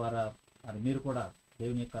 తద్వారా మరి మీరు కూడా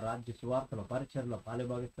దేవుని యొక్క రాజ్య సువార్తలో పరిచర్లో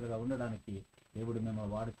పాలుభాగస్తులుగా ఉండడానికి దేవుడు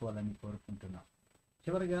మిమ్మల్ని వాడుకోవాలని కోరుకుంటున్నాం.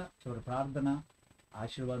 చివరి ప్రార్థన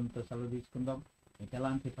ఆశీర్వాదంతో సెలవు తీసుకుందాం. మీకు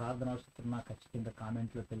ఎలాంటి ప్రార్థన అవసరమన్నా ఖచ్చితంగా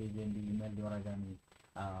కామెంట్లో తెలియజేయండి. ఈమెయిల్ ద్వారా కానీ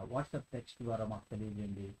వాట్సాప్ టెక్స్ట్ ద్వారా మాకు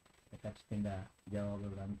తెలియజేయండి. ఖచ్చితంగా జవాబు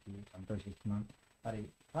ఇవ్వడానికి సంతోషిస్తున్నాం. మరి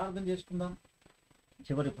ప్రార్థన చేసుకుందాం.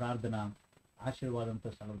 చివరి ప్రార్థన ఆశీర్వాదంతో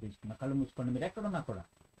సెలవు తీసుకుందాం. కళ్ళు మూసుకోండి, మీరు ఎక్కడున్నా కూడా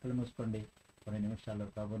కళ్ళు మూసుకోండి. కొన్ని నిమిషాల్లో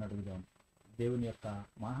ప్రభువుని అడుగుదాం. దేవుని యొక్క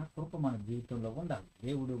మహాకృప మన జీవితంలో ఉండాలి.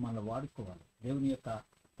 దేవుడు మనల్ని వాడుకోవాలి. దేవుని యొక్క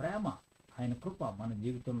ప్రేమ, ఆయన కృప మన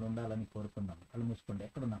జీవితంలో ఉండాలని కోరుకుందాం. కళ్ళు మూసుకోండి,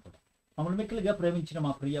 ఎక్కడున్నా కూడా. మమ్మల్ని మిక్కిలిగా ప్రేమించిన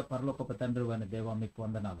మా ప్రియ పరలోకపు తండ్రి అయిన దేవా, మీకు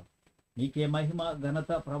వందనాలు. నీకే మహిమ,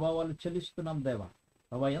 ఘనత, ప్రభావాలు చెల్లిస్తున్నాం దేవా.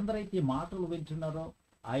 ప్రభా, ఎందరైతే ఈ మాటలు వింటున్నారో,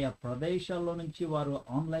 ఆయా ప్రదేశాల్లో నుంచి వారు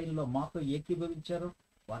ఆన్లైన్లో మాతో ఏకీభవించారో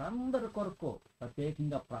వారందరి కొరకు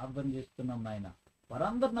ప్రత్యేకంగా ప్రార్థన చేస్తున్నాం నాయన.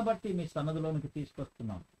 వారందరిని బట్టి మీ సన్నదిలోనికి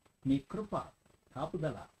తీసుకొస్తున్నాం. మీ కృప,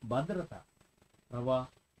 కాపుదల, భద్రత ప్రభా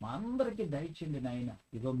మా అందరికీ దయచేయండి నాయన.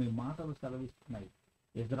 ఇగో మీ మాటలు సెలవిస్తున్నాయి.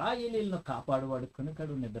 ఇజ్రాయేలీలను కాపాడువాడు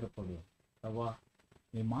కనుకడు నిద్రపోడు. ప్రభా,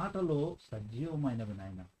 మీ మాటలు సజీవమైనవి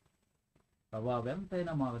నాయన. ప్రభా,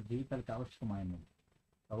 వెంతైనా మా జీవితాలకు అవసరమైనవి.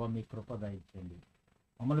 ప్రభా, మీ కృప దయచేయండి.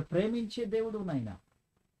 మమ్మల్ని ప్రేమించే దేవుడు నాయన.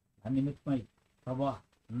 దాని నిమిత్తమై ప్రభా,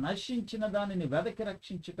 నశించిన దానిని వెదకి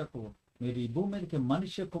రక్షించుటకు మీరు ఈ భూమి మీదకి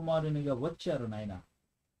మనుష్య కుమారునిగా వచ్చారు నాయన.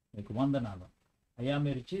 మీకు వందనాలు అయ్యా.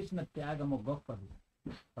 మీరు చేసిన త్యాగము గొప్పది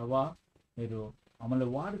ప్రభా. మీరు మమ్మల్ని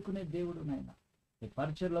వాడుకునే దేవుడు నాయన. మీ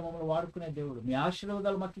పరిచయలో మమ్మల్ని వాడుకునే దేవుడు, మీ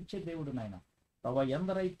ఆశీర్వాదాలు మాకు ఇచ్చే దేవుడు నాయన. ప్రభా,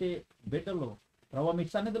 ఎందరైతే బిడ్డలు ప్రభా మీ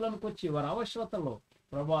సన్నిధిలోనికి వచ్చి వారి అవసరతలో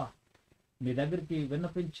ప్రభా మీ దగ్గరికి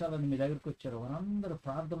విన్నపించాలని మీ దగ్గరికి వచ్చారు, వారందరూ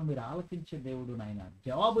ప్రార్థనలు మీరు ఆలకించే దేవుడు నాయన.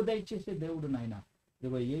 జవాబు దయచేసే దేవుడు నాయన.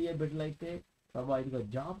 ఇదిగో ఏ బిడ్డలైతే ప్రభా ఇదిగో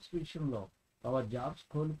జాబ్స్ విషయంలో ప్రభా జాబ్స్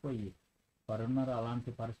కోల్పోయి వారు ఉన్నారో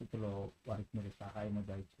అలాంటి పరిస్థితుల్లో వారికి మీరు సహాయం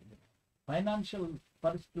దయచేయండి. ఫైనాన్షియల్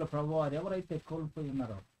పరిస్థితుల్లో ప్రభా వారు ఎవరైతే కోల్పోయి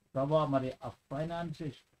ఉన్నారో ప్రభా మరి ఆ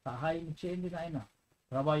ఫైనాన్షియల్ సహాయం చేయండి నాయన.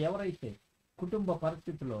 ప్రభా, ఎవరైతే కుటుంబ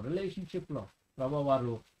పరిస్థితుల్లో రిలేషన్షిప్లో ప్రభా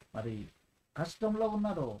వారు మరి కష్టంలో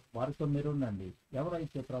ఉన్నారో వారితో మీరుండండి.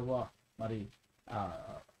 ఎవరైతే ప్రభా మరి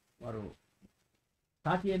వారు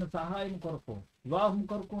సాటి అయిన సహాయం కొరకు, వివాహం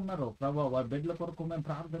కొరకు ఉన్నారో ప్రభా వారి బిడ్డల కొరకు మేము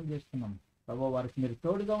ప్రార్థన చేస్తున్నాం. ప్రభా, వారికి మీరు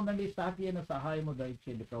తోడుగా ఉండండి, సాటి అయిన సహాయము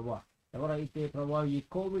దయచేయండి. ప్రభా, ఎవరైతే ప్రభా ఈ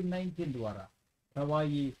COVID-19 ద్వారా ప్రభా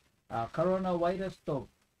ఈ కరోనా వైరస్తో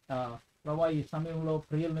ప్రభా ఈ సమయంలో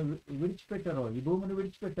ప్రియులను విడిచిపెట్టారో, ఈ భూమిని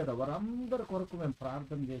విడిచిపెట్టారో వారందరి కొరకు మేము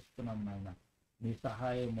ప్రార్థన చేస్తున్నాం నాయన. మీ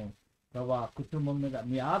సహాయము ప్రభా కుటుంబం మీద,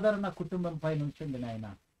 మీ ఆదరణ కుటుంబం పైన ఉంచండి నాయన.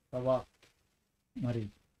 ప్రభా, మరి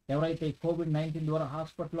ఎవరైతే COVID-19 ద్వారా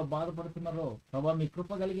హాస్పిటల్లో బాధపడుతున్నారో ప్రభా మీ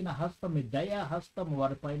కృప కలిగిన హస్తం, మీ దయా హస్తం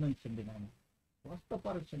వారి పైన ఉంచండి నాయన.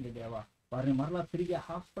 స్వస్థపరచండి దేవా. వారిని మరలా తిరిగి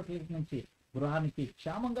హాస్పిటల్ నుంచి గృహానికి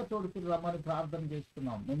క్షేమంగా తోడుకుని రమ్మని ప్రార్థన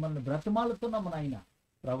చేస్తున్నాం. మిమ్మల్ని బ్రతిమాలుతున్నాము నాయన.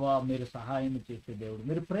 ప్రభా, మీరు సహాయం చేసే దేవుడు,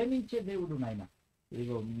 మీరు ప్రేమించే దేవుడు నాయన.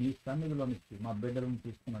 ఇదిగో మీ సన్నిధిలో నుంచి మా బిడ్డలను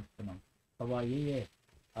తీసుకుని వస్తున్నాం. ప్రభా, ఏ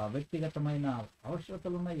వ్యక్తిగతమైన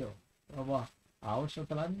అవసరతలు ఉన్నాయో ప్రభా ఆ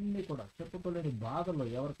అవసరతలన్నీ కూడా చెప్పుకోలేని బాధలు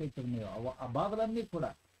ఎవరికైతే ఉన్నాయో ఆ బాధలన్నీ కూడా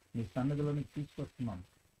మీ సన్నిధిలోనికి తీసుకొస్తున్నాం.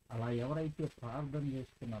 అలా ఎవరైతే ప్రార్థన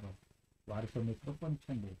చేస్తున్నారో వారితో మీ కృప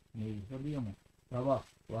ఉంచండి. మీ హృదయము ప్రభా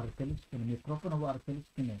వారు తెలుసుకుని, మీ కృపను వారు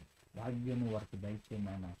తెలుసుకుని భాగ్యము వారికి దయచేయండి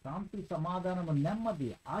ఆయన. శాంతి, సమాధానము, నెమ్మది,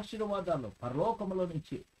 ఆశీర్వాదాలు పరలోకములో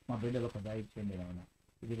నుంచి మా బిడ్డలకు దయచేయండి ఆయన.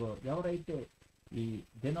 ఇదిగో ఎవరైతే ఈ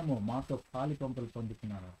దినము మాతో పాలి పంపులు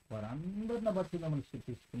పొందుతున్నారో వారందరిని బట్టి మిమ్మల్ని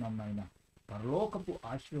స్థుతిస్తున్నాం నాయన. పరలోకపు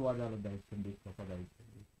ఆశీర్వాదాలు దయచేయండి, కృప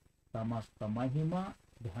దయచేయండి. సమస్త మహిమ,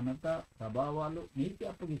 ఘనత, ప్రభావాలు నీకు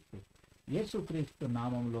అప్పగిస్తూ యేసుక్రీస్తు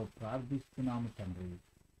నామంలో ప్రార్థిస్తున్నాము తండ్రి,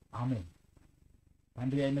 ఆమేన్.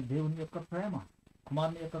 తండ్రి అయిన దేవుని యొక్క ప్రేమ,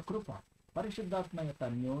 కుమారుని యొక్క కృప, పరిశుద్ధాత్మ యొక్క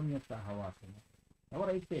అన్యోన్య సహవాసము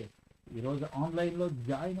ఎవరైతే ఈరోజు ఆన్లైన్లో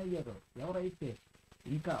జాయిన్ అయ్యారో, ఎవరైతే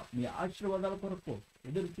ఇంకా మీ ఆశీర్వాదాల కొరకు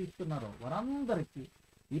ఎదురు చూస్తున్నారో వారందరికీ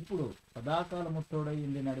ఇప్పుడు సదాకాలము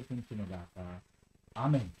తోడయింది నడిపించునుగాక,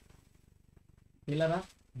 ఆమేన్. పిల్లరా,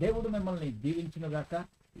 దేవుడు మిమ్మల్ని దీవించునుగాక.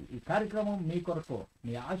 ఈ కార్యక్రమం మీ కొరకు,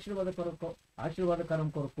 మీ ఆశీర్వాదకరం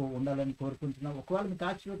కొరకు ఉండాలని కోరుకుంటున్నాం. ఒకవేళ మీకు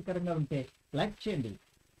ఆశీర్వాదకరంగా ఉంటే లైక్ చేయండి,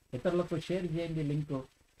 ఇతరులకు షేర్ చేయండి లింక్.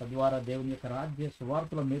 తద్వారా దేవుని యొక్క రాజ్య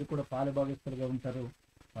సువార్తలో మీరు కూడా పాలుభాగస్తులుగా ఉంటారు.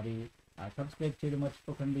 మరి సబ్స్క్రైబ్ చేయడం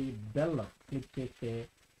మర్చిపోకండి. బెల్ క్లిక్ చేస్తే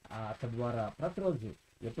తద్వారా ప్రతిరోజు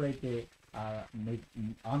ఎప్పుడైతే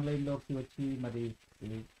ఆన్లైన్లోకి వచ్చి మరి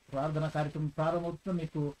ఈ ప్రార్థన కార్యక్రమం ప్రారంభమవుతుందో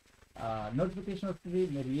మీకు నోటిఫికేషన్ వస్తుంది.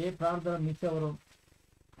 మీరు ఏ ప్రార్థన మిస్ ఎవరు,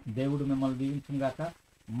 దేవుడు మిమ్మల్ని దీవించుగాక.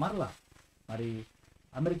 మరలా మరి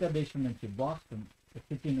అమెరికా దేశం నుంచి, బాస్టన్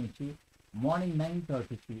సిటీ నుంచి మార్నింగ్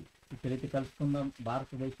 9:30కి ఇక్కడైతే కలుసుకుందాం.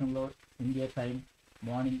 భారతదేశంలో ఇండియా టైం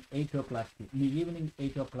మార్నింగ్ 8 o'clockకి, మీ ఈవినింగ్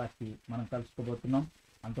 8 o'clockకి మనం కలుసుకోబోతున్నాం.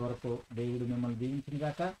 అంతవరకు దేవుడు మిమ్మల్ని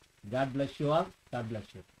దీవించుగాక. God bless you all. God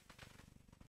bless you.